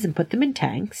octopuses and put them in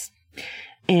tanks,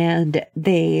 and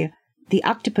the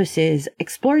octopuses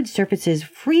explored surfaces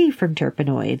free from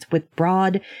terpenoids with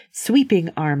broad,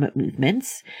 sweeping arm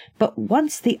movements, but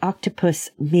once the octopus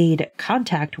made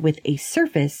contact with a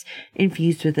surface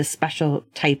infused with a special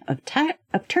type of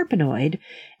terpenoid,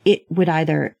 it would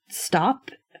either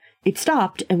stopped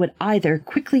and would either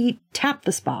quickly tap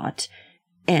the spot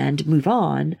and move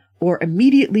on, or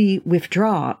immediately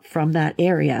withdraw from that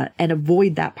area and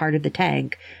avoid that part of the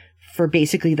tank for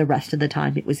basically the rest of the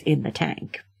time it was in the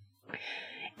tank.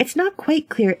 It's not quite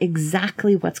clear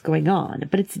exactly what's going on,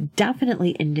 but it's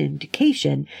definitely an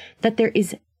indication that there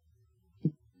is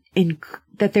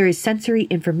sensory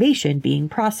information being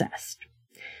processed.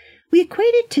 We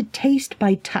equate it to taste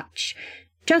by touch,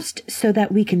 just so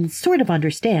that we can sort of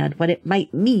understand what it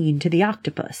might mean to the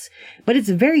octopus, but it's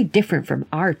very different from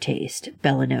our taste,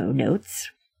 Bellino notes.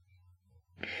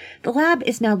 The lab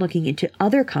is now looking into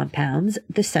other compounds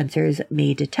the sensors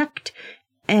may detect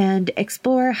and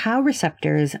explore how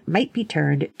receptors might be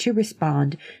turned to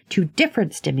respond to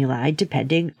different stimuli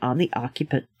depending on the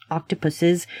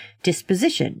octopus's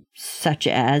disposition, such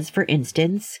as, for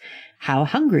instance, how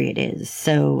hungry it is.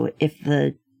 So if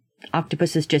the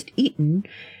octopus is just eaten,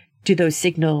 do those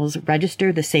signals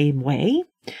register the same way?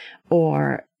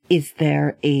 Or is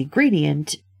there a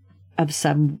gradient of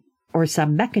some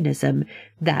mechanism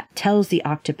that tells the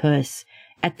octopus,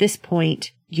 at this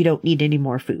point, you don't need any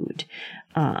more food,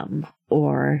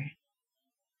 or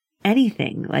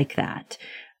anything like that.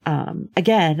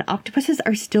 Again, octopuses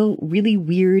are still really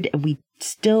weird, and we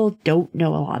still don't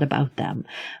know a lot about them.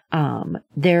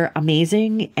 They're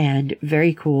amazing and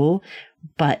very cool,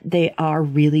 but they are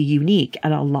really unique,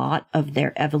 and a lot of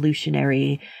their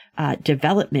evolutionary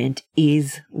development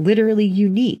is literally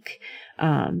unique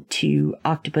to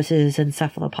octopuses and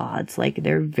cephalopods. Like,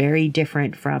 they're very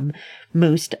different from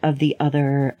most of the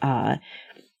other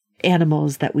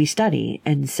animals that we study,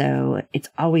 and so it's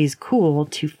always cool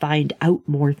to find out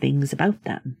more things about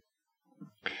them.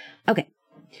 Okay.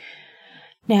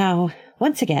 Now,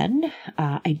 once again,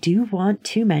 I do want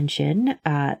to mention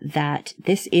that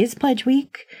this is Pledge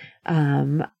Week.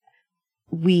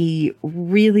 We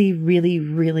really, really,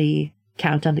 really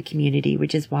count on the community,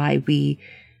 which is why we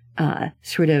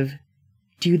sort of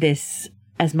do this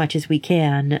as much as we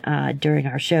can during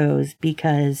our shows,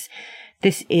 because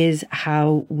this is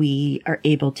how we are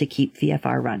able to keep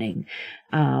VFR running.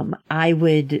 I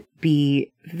would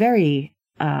be very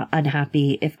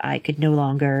unhappy if I could no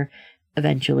longer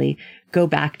eventually go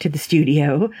back to the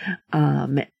studio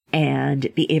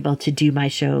and be able to do my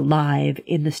show live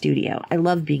in the studio. I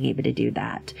love being able to do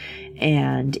that.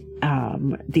 And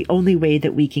the only way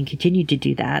that we can continue to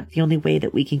do that, the only way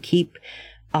that we can keep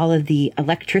all of the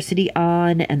electricity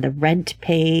on and the rent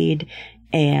paid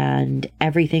and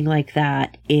everything like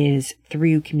that is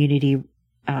through community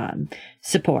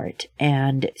support.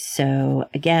 And so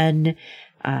again,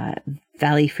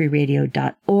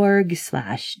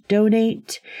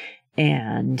 valleyfreeradio.org/donate.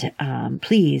 And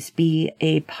please be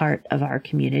a part of our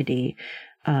community.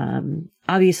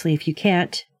 Obviously, if you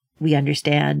can't, we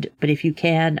understand. But if you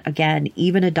can, again,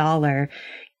 even $1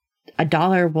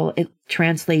 will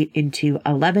translate into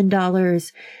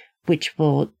 $11, which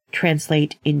will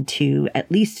translate into at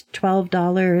least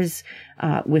 $12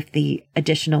 with the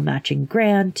additional matching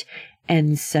grant.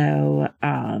 And so,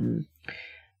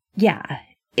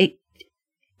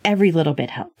 every little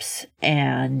bit helps.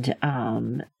 And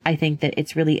I think that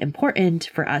it's really important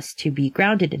for us to be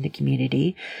grounded in the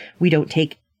community. We don't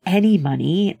take any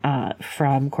money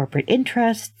from corporate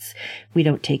interests. We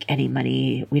don't take any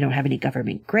money. We don't have any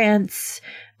government grants.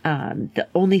 The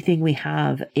only thing we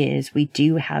have is we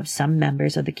do have some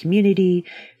members of the community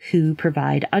who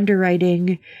provide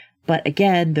underwriting. But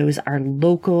again, those are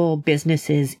local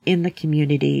businesses in the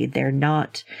community. They're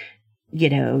not,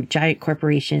 giant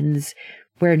corporations.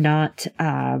 We're not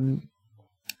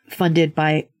funded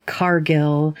by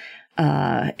Cargill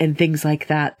and things like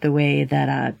that, the way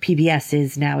that PBS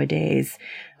is nowadays,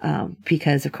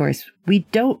 because, of course, we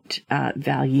don't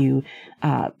value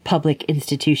public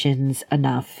institutions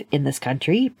enough in this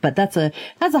country. But that's a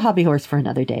hobby horse for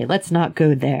another day. Let's not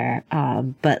go there.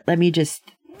 But let me just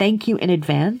thank you in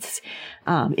advance.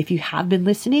 If you have been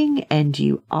listening and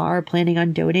you are planning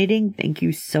on donating, thank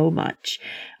you so much.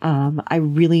 I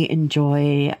really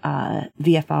enjoy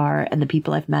VFR and the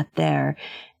people I've met there.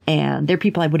 And they're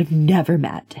people I would have never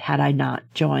met had I not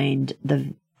joined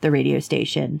the radio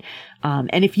station.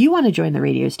 And if you want to join the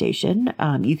radio station,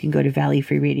 you can go to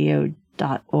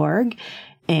valleyfreeradio.org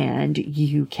and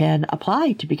you can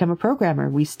apply to become a programmer.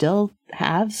 We still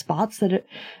have spots that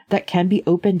can be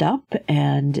opened up,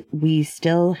 and we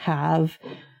still have,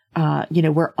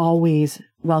 we're always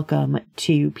welcome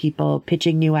to people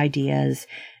pitching new ideas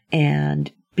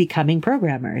and becoming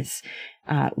programmers.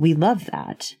 We love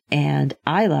that. And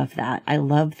I love that. I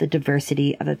love the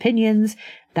diversity of opinions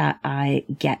that I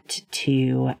get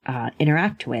to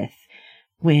interact with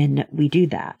when we do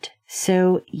that.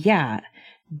 So yeah,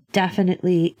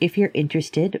 definitely, if you're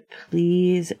interested,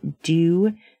 please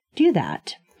do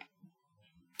that.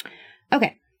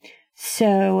 Okay,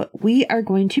 so we are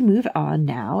going to move on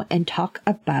now and talk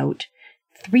about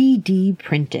 3D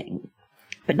printing,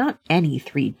 but not any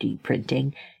 3D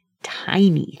printing,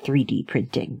 tiny 3D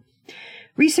printing.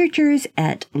 Researchers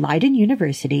at Leiden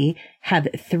University have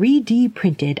 3D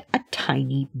printed a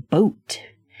tiny boat,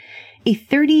 a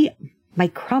 30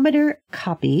 micrometer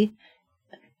copy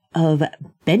of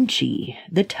Benchy,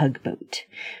 the tugboat,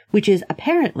 which is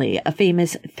apparently a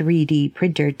famous 3D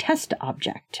printer test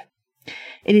object.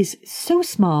 It is so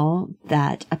small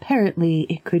that apparently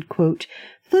it could, quote,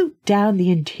 float down the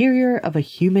interior of a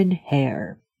human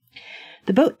hair.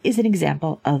 The boat is an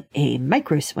example of a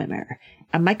microswimmer,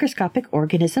 a microscopic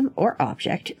organism or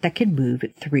object that can move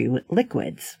through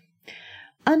liquids.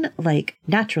 Unlike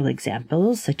natural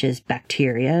examples such as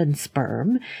bacteria and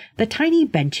sperm, the tiny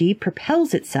Benchy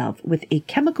propels itself with a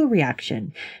chemical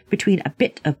reaction between a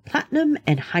bit of platinum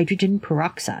and hydrogen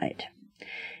peroxide.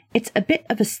 It's a bit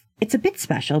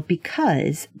special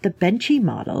because the Benchy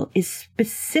model is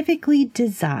specifically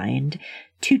designed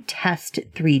to test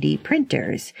 3D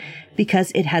printers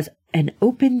because it has an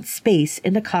open space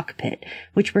in the cockpit,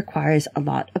 which requires a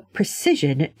lot of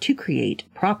precision to create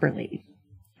properly.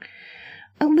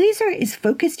 A laser is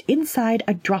focused inside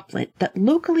a droplet that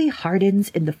locally hardens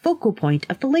in the focal point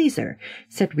of the laser,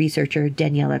 said researcher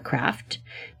Daniela Kraft.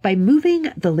 By moving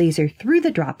the laser through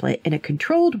the droplet in a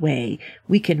controlled way,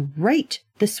 we can write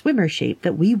the swimmer shape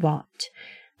that we want.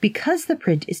 Because the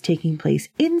print is taking place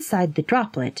inside the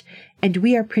droplet, and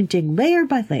we are printing layer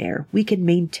by layer, we can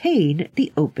maintain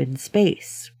the open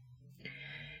space.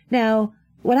 Now,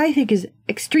 what I think is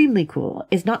extremely cool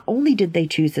is not only did they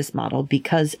choose this model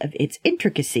because of its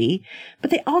intricacy,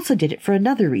 but they also did it for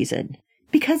another reason.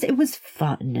 because it was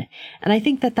fun. And I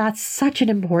think that that's such an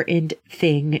important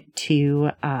thing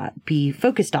to be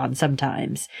focused on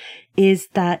sometimes, is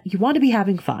that you want to be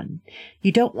having fun.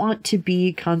 You don't want to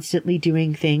be constantly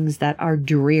doing things that are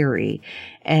dreary.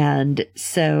 And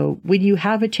so when you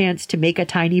have a chance to make a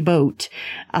tiny boat,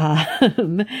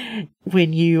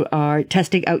 when you are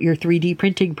testing out your 3D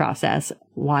printing process,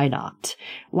 why not?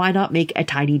 Why not make a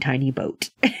tiny, tiny boat?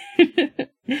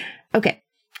 Okay.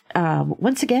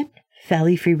 Once again,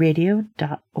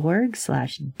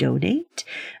 valleyfreeradio.org/donate.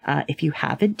 If you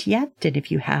haven't yet, and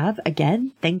if you have,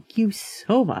 again, thank you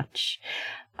so much.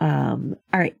 All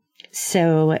right.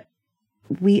 So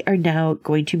we are now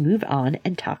going to move on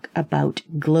and talk about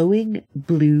glowing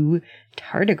blue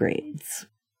tardigrades.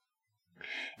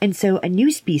 And so a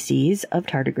new species of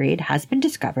tardigrade has been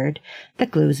discovered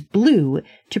that glows blue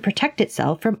to protect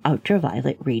itself from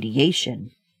ultraviolet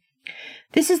radiation.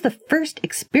 This is the first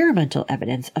experimental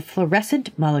evidence of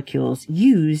fluorescent molecules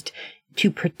used to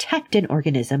protect an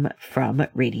organism from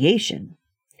radiation.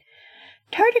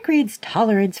 Tardigrade's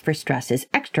tolerance for stress is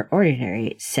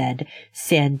extraordinary, said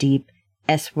Sandeep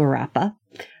Eswarappa,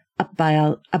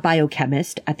 a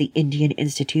biochemist at the Indian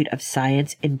Institute of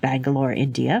Science in Bangalore,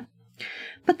 India.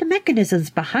 But the mechanisms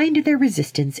behind their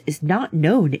resistance is not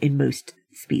known in most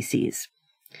species.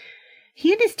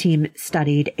 He and his team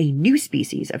studied a new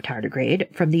species of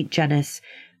tardigrade from the genus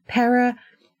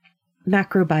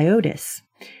Paramacrobiotis,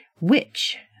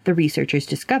 which the researchers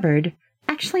discovered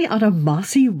actually on a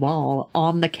mossy wall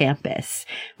on the campus,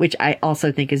 which I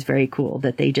also think is very cool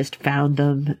that they just found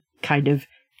them kind of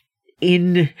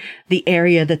in the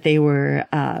area that they were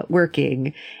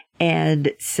working.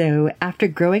 And so after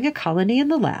growing a colony in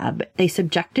the lab, they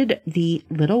subjected the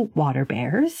little water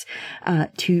bears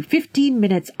to 15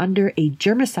 minutes under a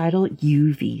germicidal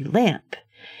UV lamp.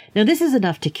 Now, this is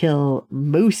enough to kill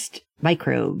most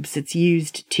microbes. It's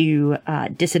used to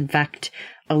disinfect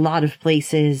a lot of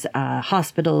places.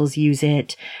 Hospitals use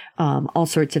it, all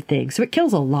sorts of things. So it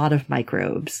kills a lot of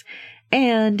microbes.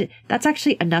 And that's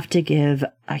actually enough to give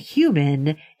a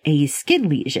human a skin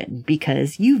lesion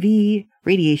because UV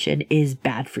radiation is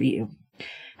bad for you.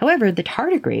 However, the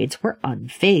tardigrades were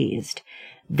unfazed.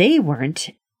 They weren't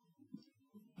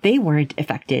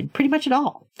affected pretty much at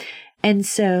all. And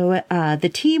so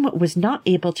the team was not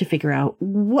able to figure out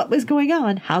what was going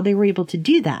on, how they were able to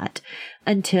do that,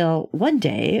 until one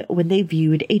day when they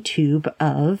viewed a tube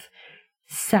of,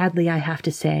 sadly, I have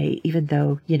to say, even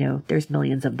though, there's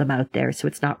millions of them out there, so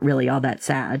it's not really all that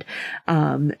sad,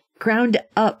 ground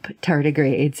up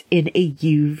tardigrades in a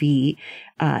UV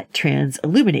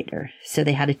transilluminator. So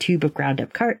they had a tube of ground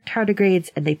up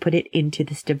tardigrades and they put it into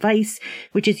this device,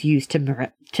 which is used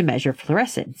to measure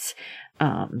fluorescence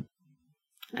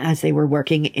as they were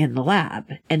working in the lab.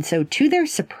 And so to their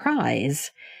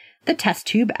surprise, the test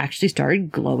tube actually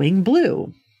started glowing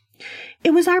blue.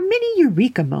 It was our mini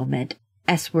eureka moment,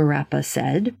 Eswarappa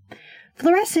said.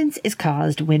 Fluorescence is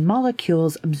caused when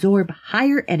molecules absorb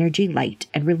higher energy light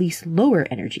and release lower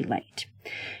energy light.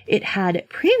 It had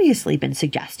previously been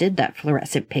suggested that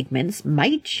fluorescent pigments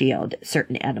might shield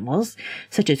certain animals,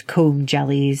 such as comb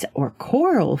jellies or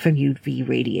coral, from UV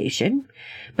radiation,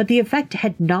 but the effect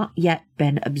had not yet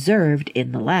been observed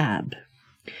in the lab.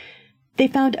 They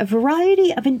found a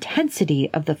variety of intensity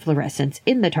of the fluorescence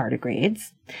in the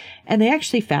tardigrades, and they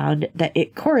actually found that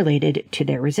it correlated to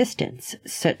their resistance,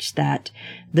 such that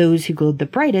those who glowed the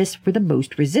brightest were the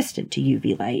most resistant to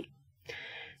UV light.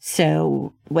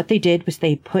 So what they did was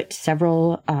they put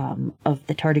several of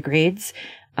the tardigrades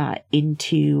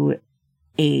into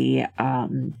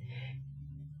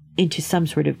some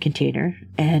sort of container,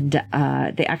 and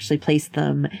they actually placed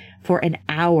them for an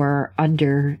hour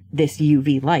under this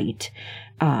UV light.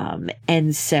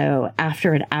 And so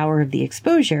after an hour of the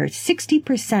exposure,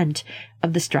 60%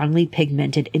 of the strongly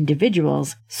pigmented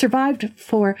individuals survived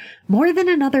for more than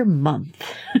another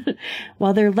month,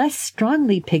 while their less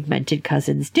strongly pigmented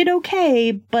cousins did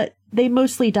okay, but they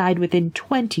mostly died within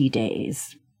 20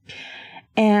 days.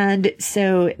 And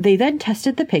so they then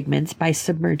tested the pigments by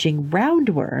submerging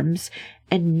roundworms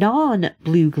and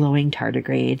non-blue glowing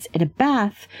tardigrades in a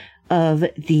bath of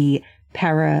the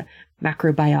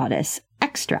Paramacrobiotis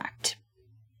extract.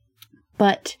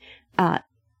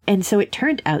 And so it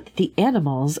turned out that the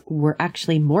animals were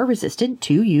actually more resistant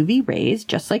to UV rays,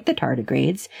 just like the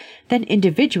tardigrades, than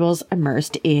individuals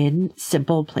immersed in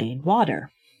simple plain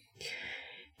water.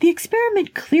 The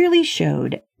experiment clearly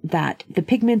showed that the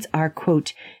pigments are,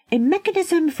 quote, a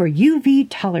mechanism for UV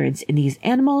tolerance in these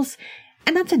animals,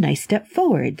 and that's a nice step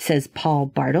forward, says Paul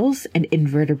Bartels, an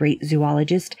invertebrate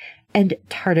zoologist and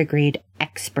tardigrade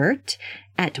expert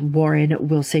at Warren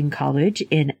Wilson College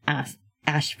in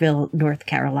Asheville, North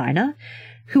Carolina,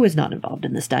 who was not involved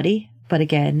in the study, but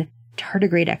again,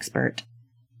 tardigrade expert.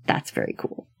 That's very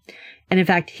cool. And in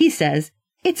fact, he says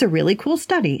it's a really cool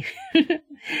study.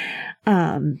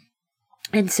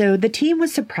 And so the team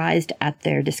was surprised at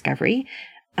their discovery,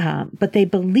 but they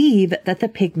believe that the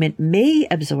pigment may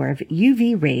absorb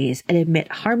UV rays and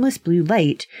emit harmless blue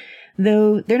light,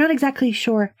 though they're not exactly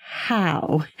sure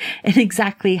how and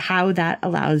exactly how that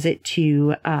allows it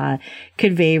to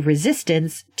convey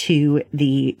resistance to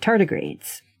the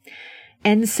tardigrades.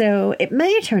 And so it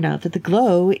may turn out that the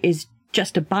glow is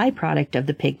just a byproduct of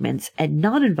the pigments and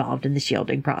not involved in the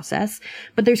shielding process,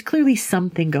 but there's clearly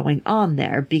something going on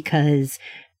there because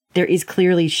there is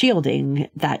clearly shielding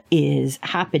that is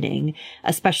happening,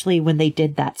 especially when they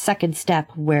did that second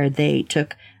step where they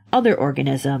took other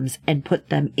organisms and put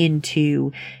them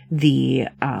into the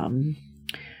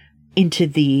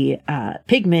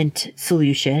pigment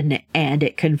solution, and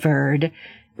it conferred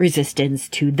resistance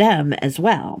to them as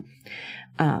well.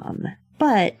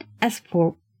 But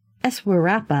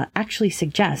Eswarappa actually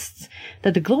suggests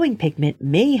that the glowing pigment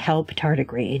may help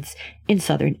tardigrades in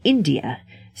southern India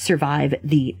survive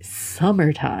the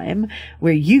summertime,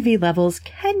 where UV levels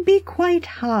can be quite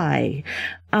high.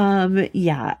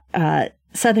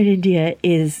 Southern India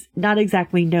is not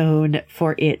exactly known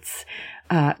for its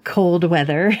cold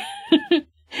weather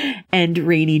and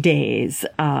rainy days.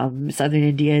 Southern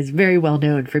India is very well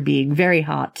known for being very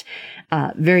hot,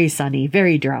 very sunny,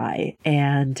 very dry.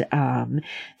 And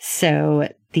so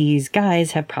these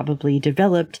guys have probably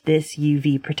developed this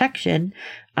UV protection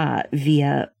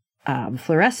via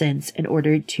fluorescence in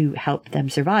order to help them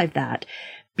survive that,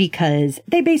 because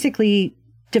they basically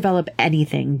develop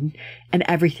anything and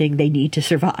everything they need to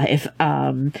survive.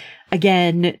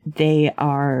 Again, they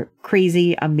are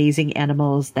crazy, amazing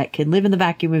animals that can live in the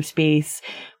vacuum of space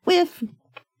with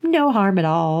no harm at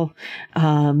all.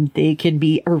 They can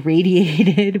be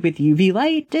irradiated with UV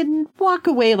light and walk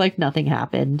away like nothing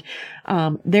happened.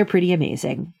 They're pretty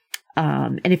amazing.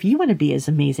 And if you want to be as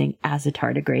amazing as a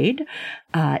tardigrade,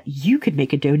 you could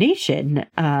make a donation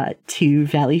to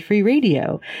Valley Free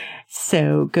Radio.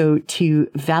 So go to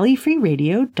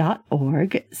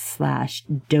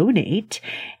valleyfreeradio.org/donate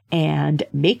and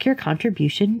make your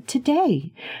contribution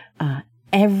today.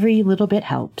 Every little bit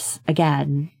helps.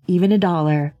 Again, even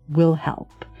 $1 will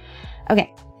help.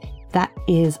 Okay, that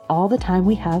is all the time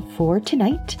we have for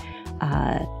tonight.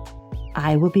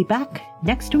 I will be back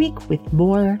next week with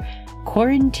more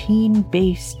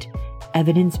quarantine-based,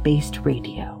 evidence-based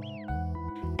radio.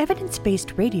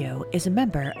 Evidence-Based Radio is a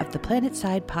member of the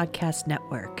Planetside Podcast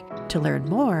Network. To learn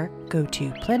more, go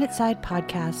to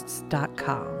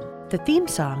planetsidepodcasts.com. The theme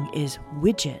song is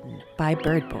Widgeon by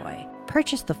Birdboy.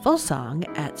 Purchase the full song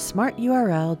at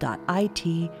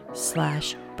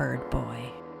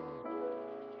smarturl.it/birdboy.